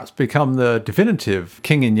what has perhaps become the definitive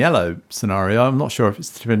King in Yellow scenario. I'm not sure if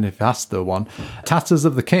it's the definitive Hastur one. Tatters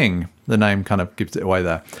of the King, the name kind of gives it away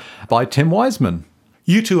there, by Tim Wiseman.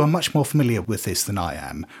 You two are much more familiar with this than I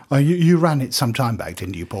am. You ran it some time back,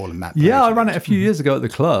 didn't you, Paul and Matt? Yeah, I ran it a few years ago at the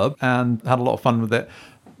club and had a lot of fun with it.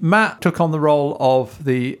 Matt took on the role of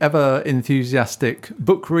the ever enthusiastic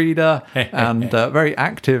book reader and very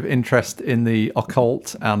active interest in the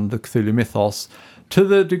occult and the Cthulhu mythos, to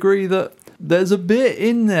the degree that there's a bit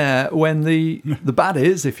in there when the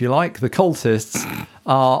baddies, if you like, the cultists,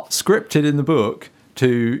 are scripted in the book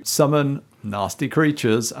to summon nasty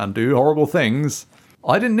creatures and do horrible things.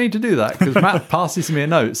 I didn't need to do that because Matt passes me a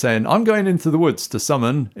note saying, I'm going into the woods to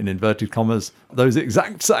summon, in inverted commas, those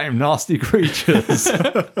exact same nasty creatures.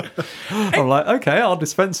 I'm like, okay, I'll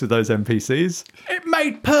dispense with those NPCs. It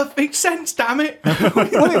made perfect sense, damn it.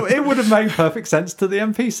 Well, it would have made perfect sense to the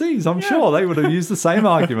NPCs, I'm sure. They would have used the same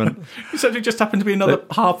argument. So it just happened to be another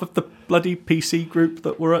half of the bloody PC group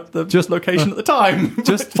that were at the location at the time.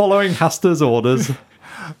 Just following Hastur's orders.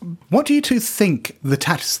 What do you two think the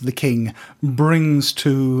Tatters of the King brings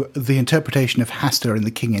to the interpretation of Hastur and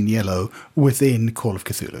the King in Yellow within Call of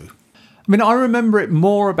Cthulhu? I mean, I remember it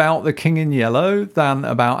more about the King in Yellow than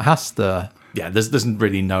about Hastur. Yeah, there's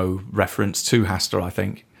really no reference to Hastur, I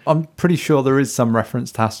think. I'm pretty sure there is some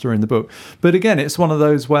reference to Hastur in the book. But again, it's one of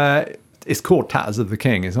those where it's called Tatters of the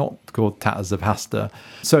King. It's not called Tatters of Hastur.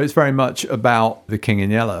 So it's very much about the King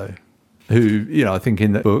in Yellow, who, I think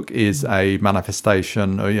in the book is a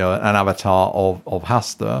manifestation, or, an avatar of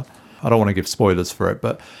Hastur. I don't want to give spoilers for it,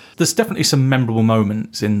 but there's definitely some memorable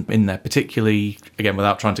moments in there, particularly, again,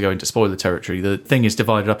 without trying to go into spoiler territory. The thing is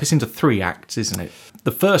divided up. It's into 3 acts, isn't it?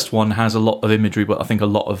 The first one has a lot of imagery, but I think a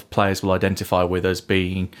lot of players will identify with as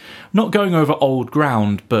being not going over old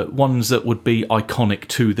ground, but ones that would be iconic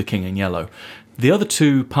to the King in Yellow. The other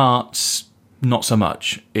 2 parts, not so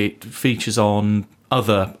much. It features on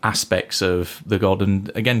other aspects of the god, and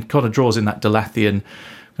again kind of draws in that Delathian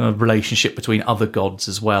kind of relationship between other gods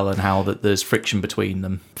as well, and how that there's friction between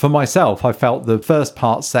them. For myself, I felt the first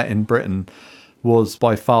part set in Britain was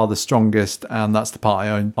by far the strongest, and that's the part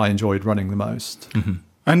I enjoyed running the most. Mm-hmm.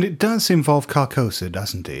 And it does involve Carcosa,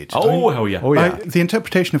 doesn't it? Hell yeah. Oh, yeah. The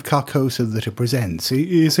interpretation of Carcosa that it presents,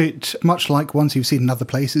 is it much like ones you've seen in other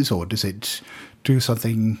places, or does it do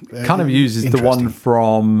something kind of uses the one interesting.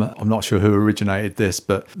 from, I'm not sure who originated this,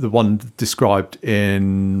 but the one described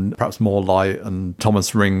in perhaps More Light and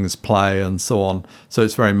Thomas Ring's play and so on. So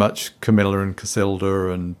it's very much Camilla and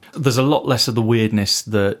Casilda, and There's a lot less of the weirdness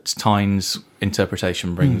that Tyne's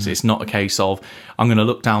interpretation brings. It's not a case of, I'm going to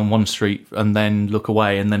look down one street and then look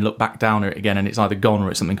away and then look back down it again and it's either gone or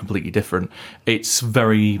it's something completely different. It's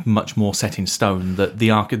very much more set in stone that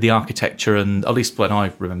the architecture, and at least when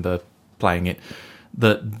I remember playing it,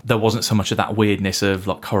 that there wasn't so much of that weirdness of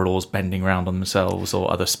like corridors bending around on themselves or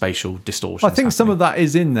other spatial distortions. I think some of that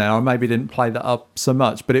is in there. I maybe didn't play that up so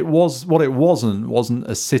much, but it wasn't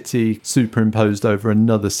a city superimposed over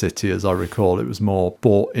another city, as I recall. It was more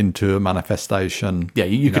brought into a manifestation. Yeah,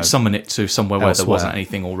 you could summon it to somewhere where there elsewhere. wasn't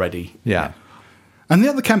anything already. Yeah. And the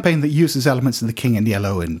other campaign that uses elements of the King in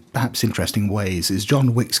Yellow in perhaps interesting ways is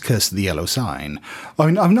John Wick's Curse of the Yellow Sign. I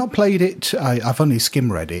mean, I've not played it, I've only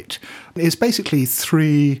skim-read it. It's basically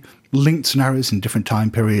 3 linked scenarios in different time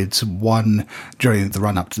periods, one during the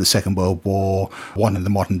run-up to the Second World War, one in the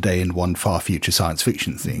modern day, and one far future science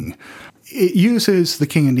fiction thing. It uses the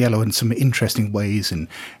King in Yellow in some interesting ways and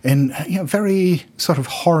in very sort of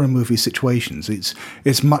horror movie situations.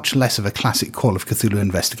 It's much less of a classic Call of Cthulhu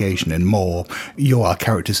investigation and more, you are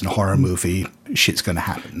characters in a horror movie, shit's going to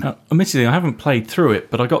happen. Now, admittedly, I haven't played through it,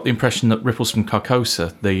 but I got the impression that Ripples from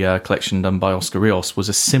Carcosa, the collection done by Oscar Rios, was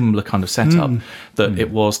a similar kind of setup, that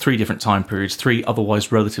it was 3 different time periods, 3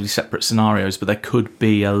 otherwise relatively separate scenarios, but there could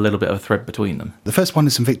be a little bit of a thread between them. The first one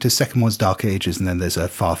is Invictus, second one's Dark Ages, and then there's a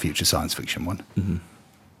far future science fiction one.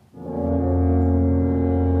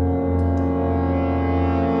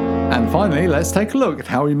 And finally, let's take a look at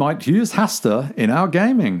how we might use Hastur in our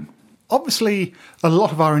gaming. Obviously, a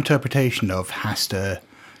lot of our interpretation of Hastur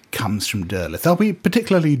comes from Derleth. Are we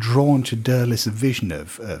particularly drawn to Derleth's vision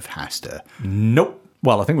of Hastur? Nope.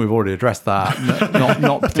 Well, I think we've already addressed that.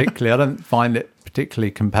 Not particularly. I don't find it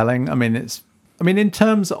particularly compelling. I mean, in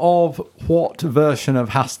terms of what version of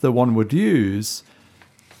Hastur one would use,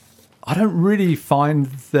 I don't really find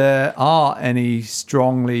there are any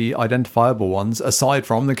strongly identifiable ones aside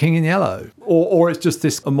from the King in Yellow. Or it's just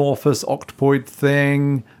this amorphous octopoid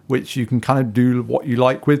thing, which you can kind of do what you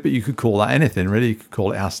like with, but you could call that anything, really. You could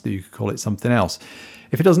call it Hastur, you could call it something else.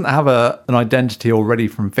 If it doesn't have an identity already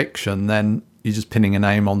from fiction, then you're just pinning a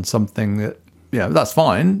name on something that, that's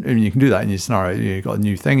fine. I mean, you can do that in your scenario. You've got a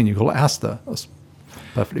new thing and you call it Hastur. That's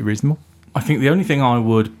perfectly reasonable. I think the only thing I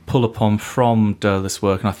would pull upon from Derleth's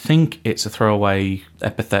work, and I think it's a throwaway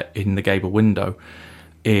epithet in the Gable Window,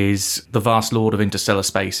 is the vast lord of interstellar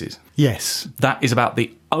spaces. Yes. That is about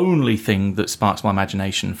the only thing that sparks my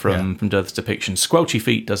imagination from Derleth's depiction. Squelchy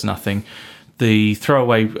Feet does nothing. The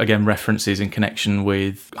throwaway, again, references in connection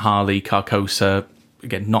with Harley, Carcosa,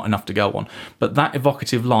 again, not enough to go on. But that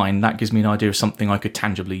evocative line, that gives me an idea of something I could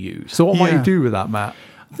tangibly use. So what might you do with that, Matt?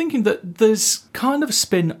 Thinking that there's kind of a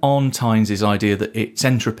spin on Tynes' idea that it's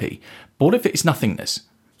entropy. But what if it's nothingness?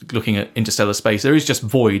 Looking at interstellar space, there is just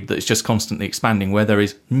void that's just constantly expanding where there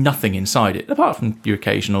is nothing inside it, apart from your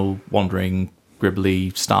occasional wandering,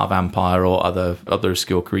 gribbly star vampire or other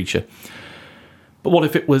obscure creature. But what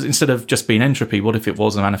if it was, instead of just being entropy, what if it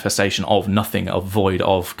was a manifestation of nothing, of void,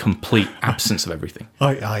 of complete absence of everything?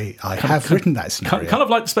 I have written that scenario. Kind of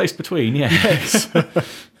like the space between, yeah. Yes.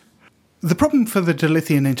 The problem for the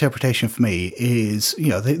Derlethian interpretation for me is,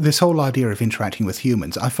 this whole idea of interacting with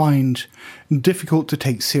humans, I find difficult to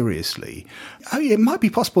take seriously. It might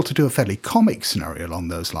be possible to do a fairly comic scenario along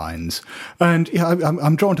those lines. And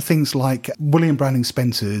I'm drawn to things like William Browning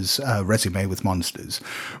Spencer's Resume with Monsters,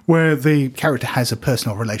 where the character has a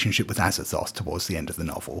personal relationship with Azathoth towards the end of the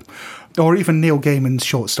novel. Or even Neil Gaiman's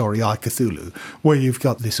short story, I, Cthulhu, where you've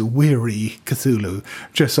got this weary Cthulhu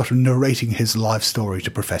just sort of narrating his life story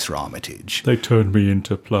to Professor Armitage. They turned me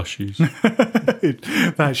into plushies.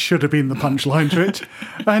 That should have been the punchline to it.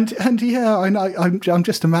 And yeah, I'm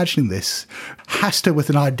just imagining this. Hastur with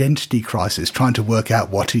an identity crisis, trying to work out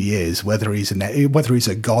what he is, whether he's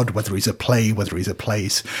a god, whether he's a play, whether he's a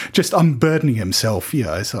place, just unburdening himself.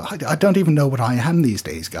 So I don't even know what I am these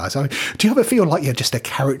days, guys. Do you ever feel like you're just a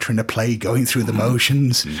character in a play going through the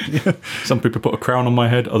motions? Some people put a crown on my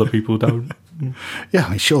head, other people don't. Yeah, I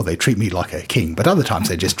mean, sure, they treat me like a king, but other times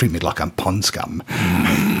they just treat me like I'm pond scum.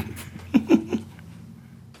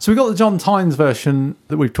 So we've got the John Tynes version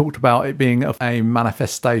that we've talked about, it being a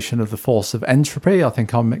manifestation of the force of entropy. I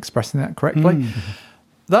think I'm expressing that correctly.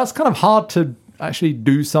 That's kind of hard to actually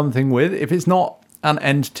do something with. If it's not an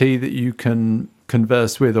entity that you can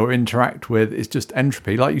converse with or interact with, it's just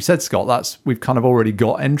entropy. Like you said, Scott, we've kind of already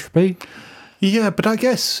got entropy. Yeah, but I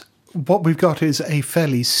guess what we've got is a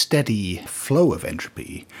fairly steady flow of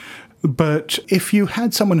entropy. But if you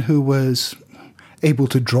had someone who was able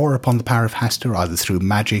to draw upon the power of Hastur, either through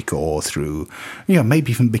magic or through,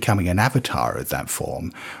 maybe even becoming an avatar of that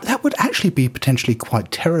form, that would actually be potentially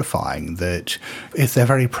quite terrifying, that if their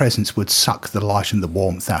very presence would suck the light and the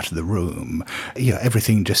warmth out of the room,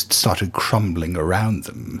 everything just started crumbling around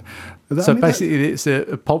them. So basically, it's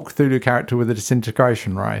a Pulp Cthulhu character with a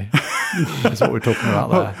disintegration ray. That's what we're talking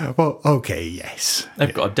about there. Well, okay, yes.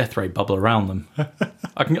 They've got a death ray bubble around them.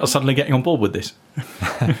 I'm suddenly getting on board with this.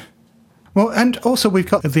 Well, and also we've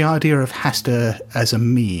got the idea of Hastur as a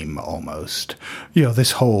meme, almost.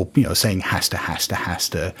 This whole, saying Hastur, Hastur,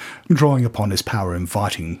 Hastur, drawing upon his power,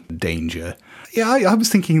 inviting danger. Yeah, I was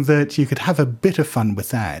thinking that you could have a bit of fun with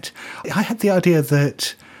that. I had the idea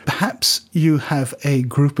that perhaps you have a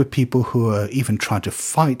group of people who are even trying to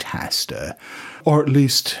fight Hastur, or at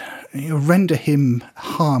least render him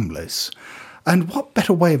harmless. And what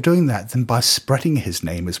better way of doing that than by spreading his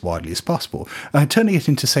name as widely as possible? Turning it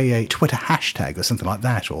into, say, a Twitter hashtag or something like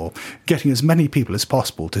that, or getting as many people as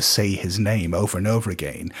possible to say his name over and over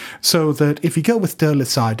again. So that if you go with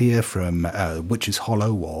Derleth's idea from Witch's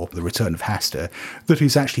Hollow or The Return of Hastur, that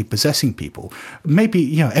he's actually possessing people,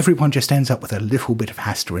 maybe, everyone just ends up with a little bit of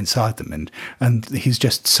Hastur inside them, and he's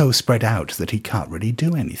just so spread out that he can't really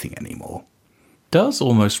do anything anymore. Does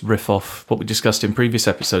almost riff off what we discussed in previous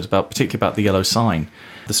episodes, particularly about the yellow sign,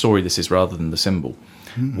 the story this is rather than the symbol,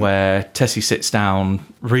 where Tessie sits down,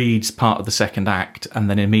 reads part of the second act, and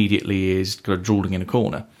then immediately is kind of drooling in a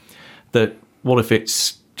corner. That what if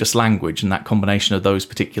it's just language, and that combination of those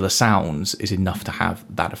particular sounds is enough to have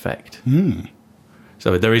that effect?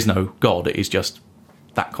 So there is no God, it is just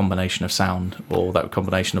that combination of sound or that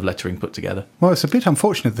combination of lettering put together. Well, it's a bit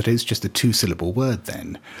unfortunate that it's just a two-syllable word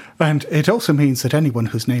then. And it also means that anyone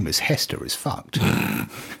whose name is Hester is fucked.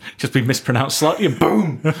 Just be mispronounced slightly and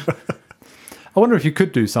boom! I wonder if you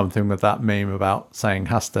could do something with that meme about saying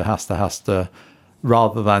Hastur, Hastur, Hastur,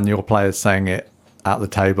 rather than your players saying it at the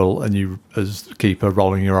table and you as keeper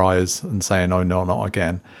rolling your eyes and saying, oh no, not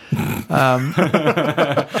again.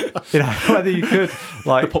 Whether you could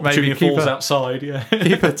maybe falls outside,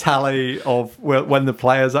 keep a tally of when the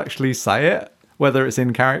players actually say it, whether it's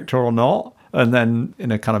in character or not, and then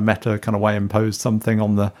in a kind of meta kind of way impose something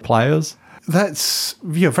on the players. That's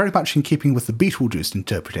very much in keeping with the Beetlejuice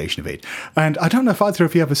interpretation of it. And I don't know if either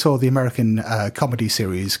of you ever saw the American comedy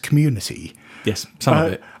series Community. Yes, some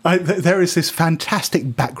of it. There is this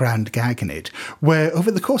fantastic background gag in it where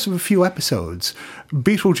over the course of a few episodes,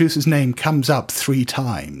 Beetlejuice's name comes up 3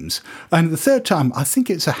 times. And the third time, I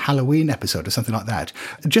think it's a Halloween episode or something like that,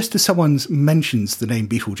 just as someone mentions the name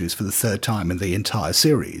Beetlejuice for the 3rd time in the entire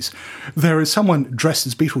series, there is someone dressed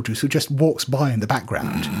as Beetlejuice who just walks by in the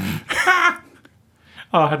background.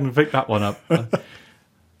 I hadn't picked that one up.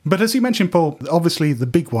 But as you mentioned, Paul, obviously the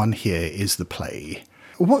big one here is the play.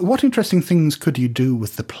 What interesting things could you do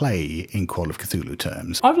with the play in Call of Cthulhu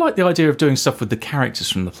terms? I've liked the idea of doing stuff with the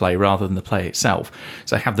characters from the play rather than the play itself.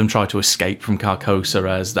 So have them try to escape from Carcosa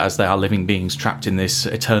as they are living beings trapped in this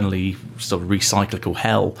eternally sort of recyclical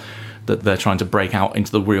hell that they're trying to break out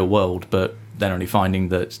into the real world, but they're only finding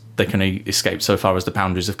that they can escape so far as the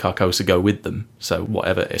boundaries of Carcosa go with them. So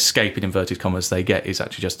whatever escape in inverted commas they get is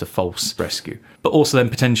actually just a false rescue. But also then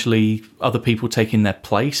potentially other people taking their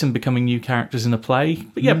place and becoming new characters in the play.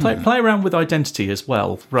 But yeah, play around with identity as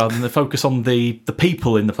well, rather than the focus on the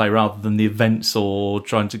people in the play rather than the events, or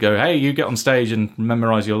trying to go, hey, you get on stage and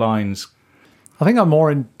memorise your lines. I think I'm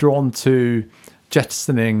more drawn to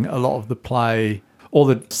jettisoning a lot of the play or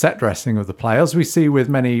the set dressing of the play, as we see with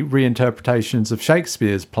many reinterpretations of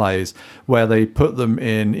Shakespeare's plays, where they put them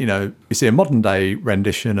in, you see a modern day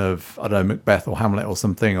rendition of, I don't know, Macbeth or Hamlet or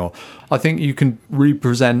something, or I think you can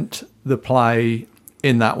represent the play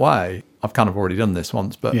in that way. I've kind of already done this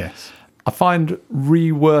once, but yes. I find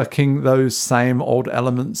reworking those same old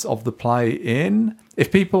elements of the play in,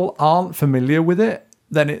 if people aren't familiar with it,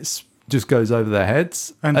 then it's just goes over their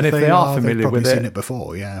heads. And if they are familiar with seen it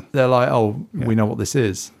before, yeah. They're like, oh, yeah, we know what this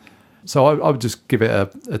is. So I would just give it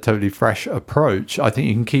a totally fresh approach. I think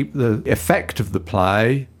you can keep the effect of the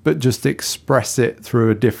play, but just express it through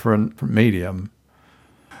a different medium.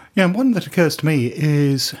 Yeah, and one that occurs to me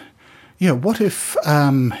is, what if,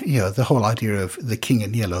 the whole idea of the King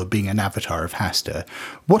in Yellow being an avatar of Hastur,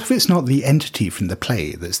 what if it's not the entity from the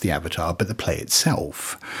play that's the avatar, but the play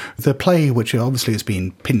itself? The play, which obviously has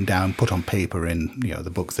been pinned down, put on paper in,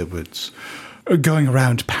 the book that was going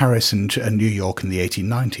around Paris and New York in the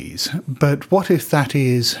 1890s. But what if that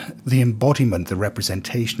is the embodiment, the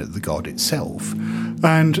representation of the god itself?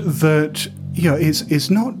 And that,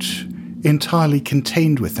 is not entirely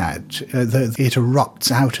contained with that. It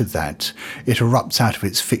erupts out of that. It erupts out of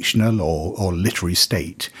its fictional or literary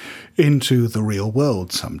state into the real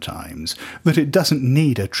world sometimes. That it doesn't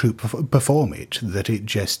need a troupe to perform it, that it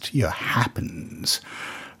just happens.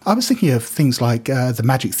 I was thinking of things like the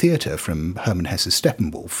Magic Theatre from Hermann Hesse's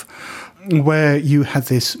Steppenwolf, where you had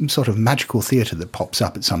this sort of magical theatre that pops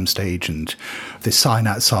up at some stage and this sign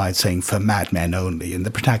outside saying for madmen only, and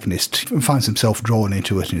the protagonist finds himself drawn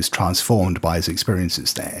into it and is transformed by his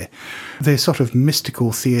experiences there. This sort of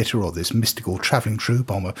mystical theatre or this mystical travelling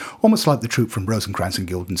troupe, almost like the troupe from Rosencrantz and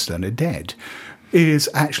Guildenstern are Dead, is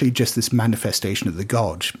actually just this manifestation of the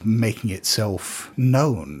god making itself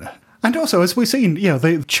known. And also, as we've seen,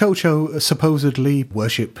 the Cho-Cho supposedly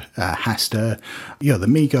worship Hastur. The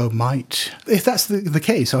Migo might. If that's the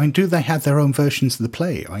case, do they have their own versions of the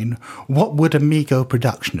play? What would a Migo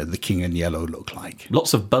production of The King in Yellow look like?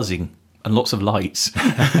 Lots of buzzing and lots of lights.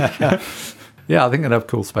 Yeah, I think it'd have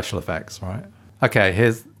cool special effects, right? Okay,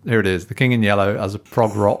 here it is. The King in Yellow as a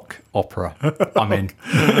prog rock opera. I'm in.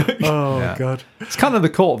 God. It's kind of the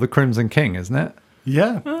court of the Crimson King, isn't it?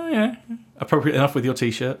 Yeah. Oh, yeah. Appropriate enough with your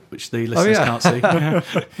T-shirt, which the listeners can't see. Thank you.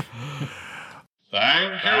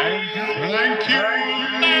 Thank you.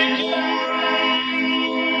 Thank you.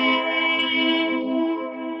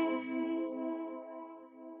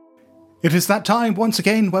 It is that time once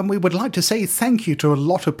again when we would like to say thank you to a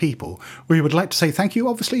lot of people. We would like to say thank you,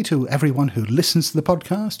 obviously, to everyone who listens to the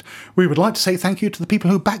podcast. We would like to say thank you to the people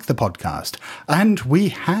who back the podcast. And we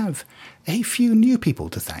have a few new people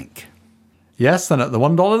to thank. Yes, and at the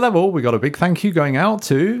 $1 level, we got a big thank you going out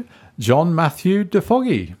to John Matthew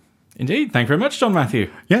DeFoggy. Indeed. Thank you very much, John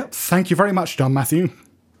Matthew. Yeah, thank you very much, John Matthew.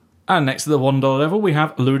 And next to the $1 level, we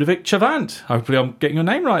have Ludovic Chavant. Hopefully I'm getting your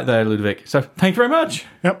name right there, Ludovic. So thank you very much.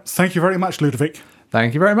 Yep, thank you very much, Ludovic.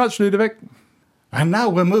 Thank you very much, Ludovic. And now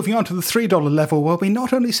we're moving on to the $3 level, where we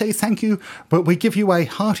not only say thank you, but we give you a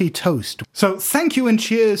hearty toast. So thank you and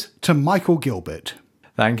cheers to Michael Gilbert.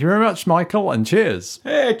 Thank you very much, Michael, and cheers.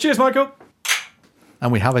 Hey, cheers, Michael.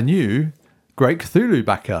 And we have a new Great Cthulhu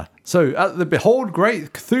backer. So at the Behold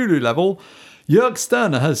Great Cthulhu level, Jörg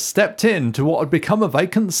Sterner has stepped in to what had become a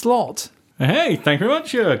vacant slot. Hey, thank you very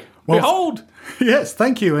much, Jörg. Behold. Yes,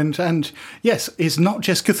 thank you. And yes, it's not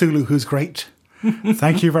just Cthulhu who's great.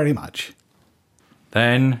 Thank you very much.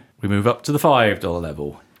 Then we move up to the $5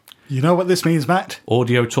 level. You know what this means, Matt?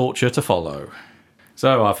 Audio torture to follow.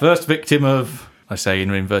 So our first victim of, I say in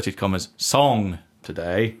inverted commas, song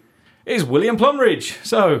today is William Plumridge.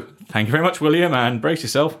 So thank you very much, William, and brace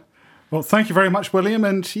yourself. Well, thank you very much, William,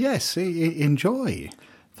 and yes, enjoy.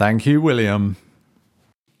 Thank you, William.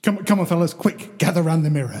 Come on, fellas, quick, gather round the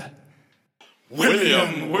mirror.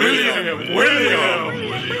 William.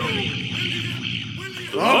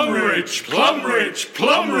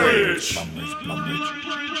 Plumridge.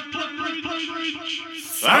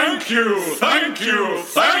 Thank you.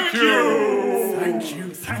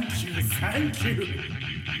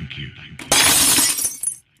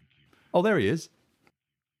 Oh, there he is.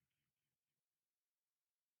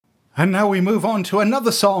 And now we move on to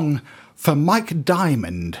another song for Mike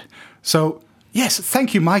Diamond. So, yes,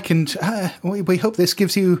 thank you, Mike, and we hope this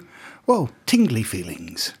gives you, well, tingly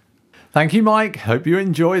feelings. Thank you, Mike. Hope you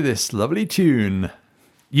enjoy this lovely tune.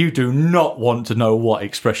 You do not want to know what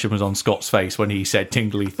expression was on Scott's face when he said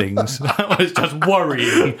tingly things. That was just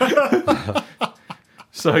worrying.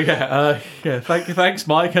 So, thanks,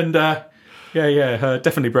 Mike, and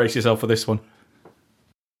definitely brace yourself for this one.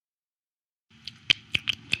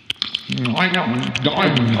 Thank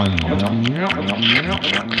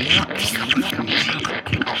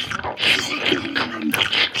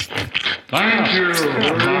you.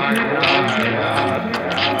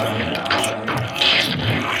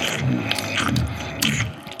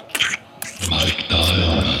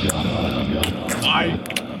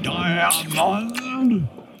 Mike Diamond.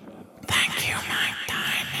 Thank you, Mike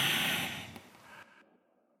Diamond.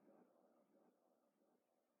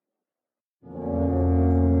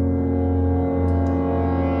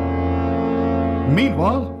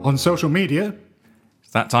 Meanwhile, on social media...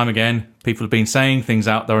 It's that time again. People have been saying things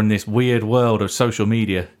out there in this weird world of social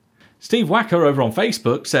media. Steve Wacker over on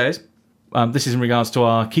Facebook says, this is in regards to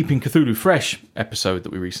our Keeping Cthulhu Fresh episode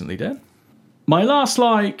that we recently did. My last,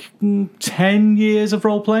 10 years of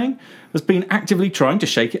role-playing has been actively trying to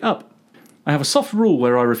shake it up. I have a soft rule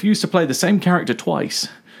where I refuse to play the same character twice.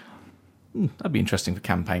 That'd be interesting for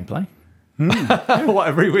campaign play. What,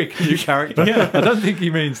 every week a new character? Yeah. I don't think he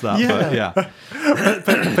means that, but yeah.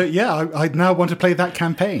 but yeah, I now want to play that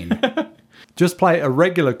campaign. Just play a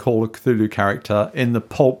regular Call of Cthulhu character in the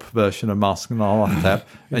pulp version of Mask and Nyarlathotep,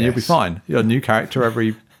 and you'll be fine. You're a new character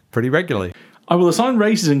every pretty regularly. I will assign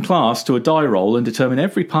races in class to a die roll and determine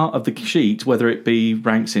every part of the sheet, whether it be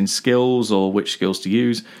ranks in skills or which skills to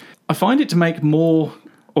use. I find it to make more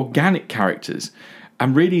organic characters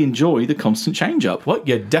and really enjoy the constant change-up. What?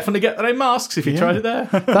 You definitely get that in Masks if you tried it there.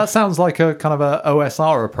 That sounds like a kind of a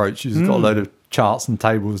OSR approach. You've just got a load of charts and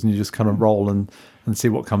tables and you just kind of roll and see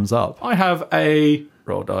what comes up. I have a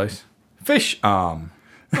roll dice fish arm.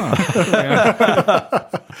 But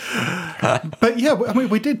yeah, I mean,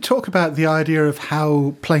 we did talk about the idea of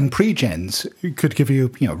how playing pre-gens could give you,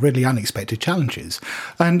 really unexpected challenges.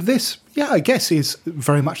 And this, I guess, is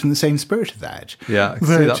very much in the same spirit of that. Yeah, I can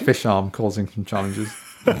see that fish arm causing some challenges.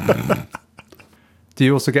 Do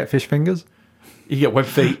you also get fish fingers? You get web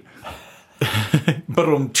feet.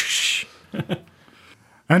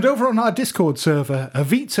 And over on our Discord server,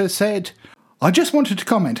 Avitsa said, I just wanted to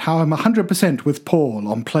comment how I'm 100% with Paul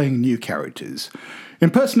on playing new characters.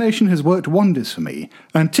 Impersonation has worked wonders for me,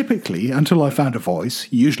 and typically, until I found a voice,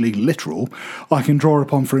 usually literal, I can draw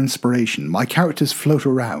upon for inspiration. My characters float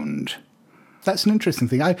around. That's an interesting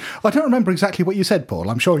thing. I don't remember exactly what you said,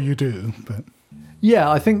 Paul. I'm sure you do. But Yeah,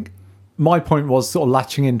 I think my point was sort of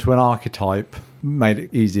latching into an archetype made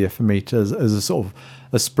it easier for me to as a sort of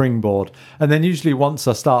a springboard. And then usually once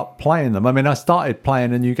I start playing them, I mean, I started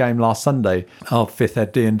playing a new game last Sunday of 5th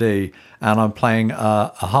Ed D&D, and I'm playing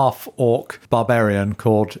a half-orc barbarian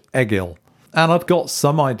called Egil. And I've got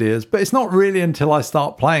some ideas, but it's not really until I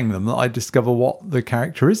start playing them that I discover what the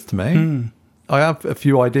character is to me. I have a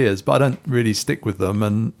few ideas, but I don't really stick with them.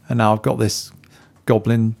 And now I've got this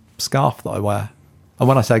goblin scarf that I wear. And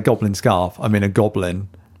when I say goblin scarf, I mean a goblin.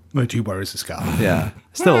 But you wear as a scarf. Yeah.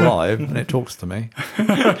 Still alive, and it talks to me.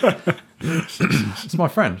 It's my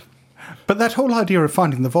friend. But that whole idea of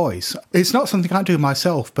finding the voice, it's not something I do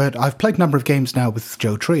myself, but I've played a number of games now with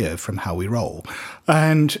Joe Trio from How We Roll.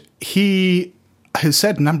 And he has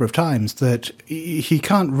said a number of times that he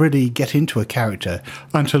can't really get into a character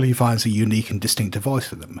until he finds a unique and distinctive voice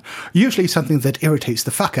for them. Usually something that irritates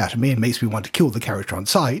the fuck out of me and makes me want to kill the character on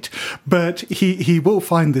sight, but he will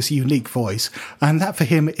find this unique voice, and that for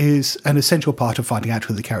him is an essential part of finding out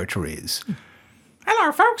who the character is.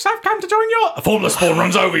 Hello, folks. I've come to join you. A formless spawn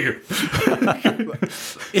runs over you.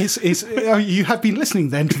 You have been listening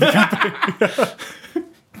then to the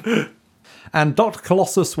campaign. And Dr.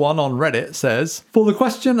 Colossus1 on Reddit says, for the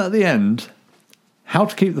question at the end, how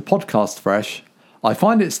to keep the podcast fresh, I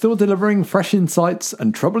find it still delivering fresh insights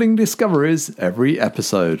and troubling discoveries every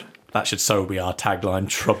episode. That should so be our tagline,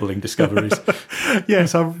 troubling discoveries.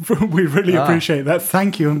 Yes, we really appreciate that.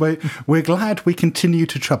 Thank you. And we're glad we continue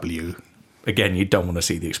to trouble you. Again, you don't want to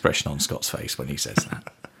see the expression on Scott's face when he says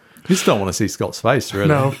that. You just don't want to see Scott's face, really.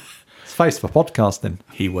 No. It's face for podcasting.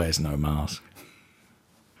 He wears no mask.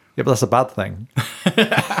 Yeah, but that's a bad thing.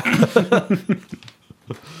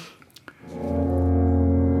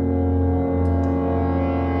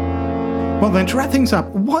 Well then, to wrap things up,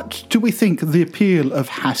 what do we think the appeal of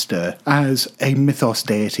Hastur as a mythos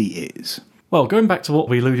deity is? Well, going back to what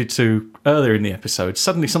we alluded to earlier in the episode,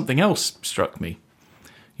 suddenly something else struck me.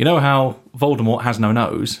 You know how Voldemort has no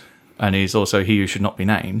nose, and is also he who should not be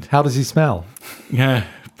named? How does he smell? Yeah,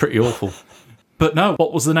 pretty awful. But no,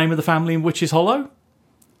 what was the name of the family in Witch's Hollow?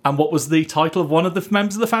 And what was the title of one of the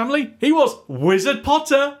members of the family? He was Wizard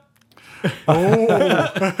Potter.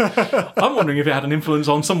 Oh. I'm wondering if it had an influence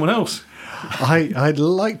on someone else. I'd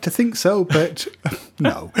like to think so, but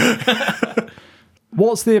no.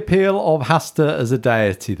 What's the appeal of Hastur as a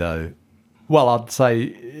deity, though? Well, I'd say,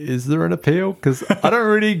 is there an appeal? Because I don't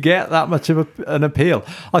really get that much of an appeal.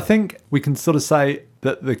 I think we can sort of say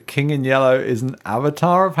that the King in Yellow is an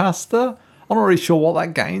avatar of Hastur. I'm not really sure what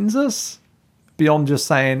that gains us, beyond just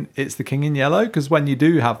saying it's the King in Yellow, because when you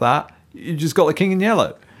do have that, you just got the King in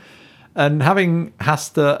Yellow. And having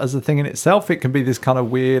Hastur as a thing in itself, it can be this kind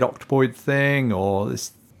of weird octopoid thing, or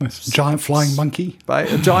this giant flying monkey.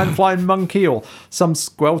 A giant flying monkey, or some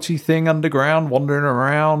squelchy thing underground wandering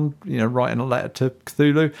around, writing a letter to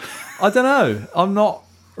Cthulhu. I don't know. I'm not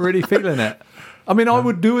really feeling it. I mean, I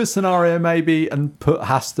would do a scenario maybe and put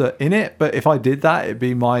Hastur in it, but if I did that, it'd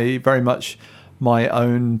be very much my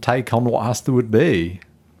own take on what Hastur would be.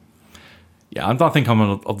 Yeah, I think I'm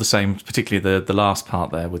of the same, particularly the last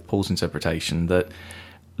part there with Paul's interpretation, that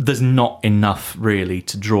there's not enough really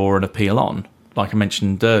to draw an appeal on. Like I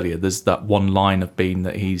mentioned earlier, there's that one line of being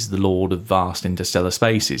that he's the Lord of vast interstellar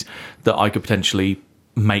spaces that I could potentially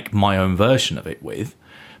make my own version of it with,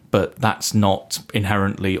 but that's not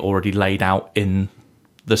inherently already laid out in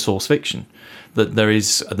the source fiction. That there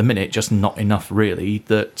is, at the minute, just not enough really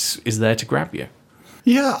that is there to grab you.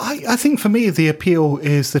 Yeah, I think for me the appeal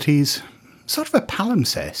is that he's sort of a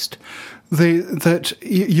palimpsest.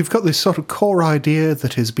 You've got this sort of core idea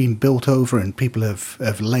that has been built over, and people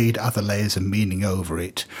have laid other layers of meaning over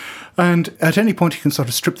it. And at any point, you can sort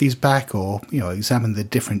of strip these back, or examine the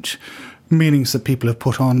different meanings that people have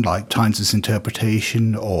put on, like Tynes's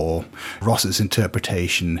interpretation or Ross's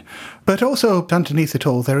interpretation. But also, underneath it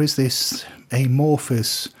all, there is this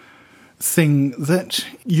amorphous thing that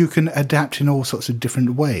you can adapt in all sorts of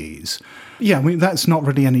different ways. Yeah, I mean, that's not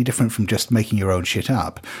really any different from just making your own shit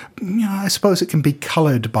up. I suppose it can be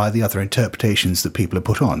coloured by the other interpretations that people have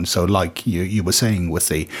put on. So like you were saying with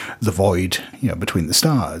the void, between the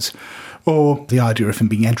stars, or the idea of him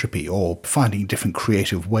being entropy, or finding different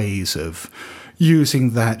creative ways of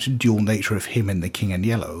using that dual nature of him and the King in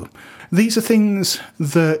Yellow. These are things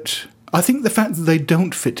that I think the fact that they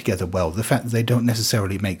don't fit together well, the fact that they don't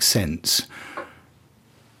necessarily make sense,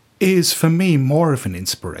 is for me more of an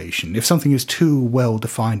inspiration. If something is too well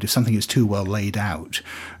defined, if something is too well laid out,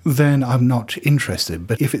 then I'm not interested.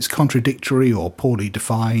 But if it's contradictory or poorly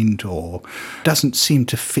defined or doesn't seem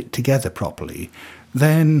to fit together properly,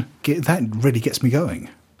 then that really gets me going.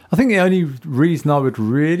 I think the only reason I would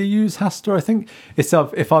really use Hastur, I think, is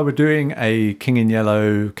if I were doing a King in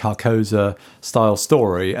Yellow, Carcosa style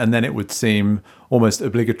story, and then it would seem almost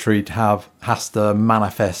obligatory to have Hastur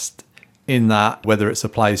manifest in that, whether it's a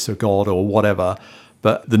place or god or whatever,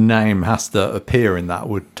 but the name has to appear in that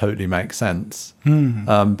would totally make sense.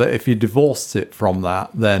 But if you divorced it from that,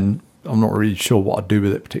 then I'm not really sure what I'd do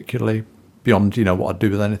with it particularly, beyond what I'd do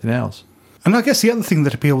with anything else. And I guess the other thing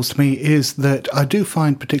that appeals to me is that I do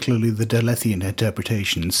find particularly the Derlethian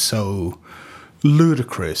interpretation so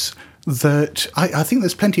ludicrous that I think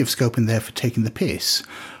there's plenty of scope in there for taking the piss.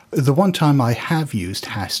 The one time I have used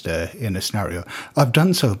Hastur in a scenario, I've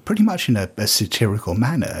done so pretty much in a satirical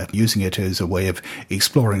manner, using it as a way of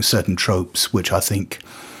exploring certain tropes which I think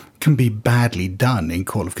can be badly done in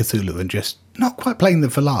Call of Cthulhu, and just not quite playing them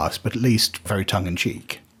for laughs, but at least very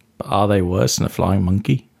tongue-in-cheek. But are they worse than a flying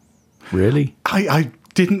monkey? Really? I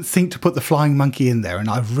didn't think to put the flying monkey in there, and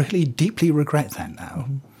I really deeply regret that now.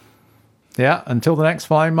 Yeah, until the next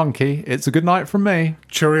flying monkey, it's a good night from me.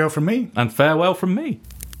 Cheerio from me. And farewell from me.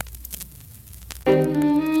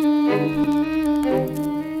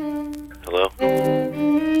 Hello?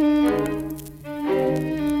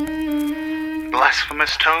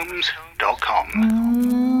 BlasphemousTomes.com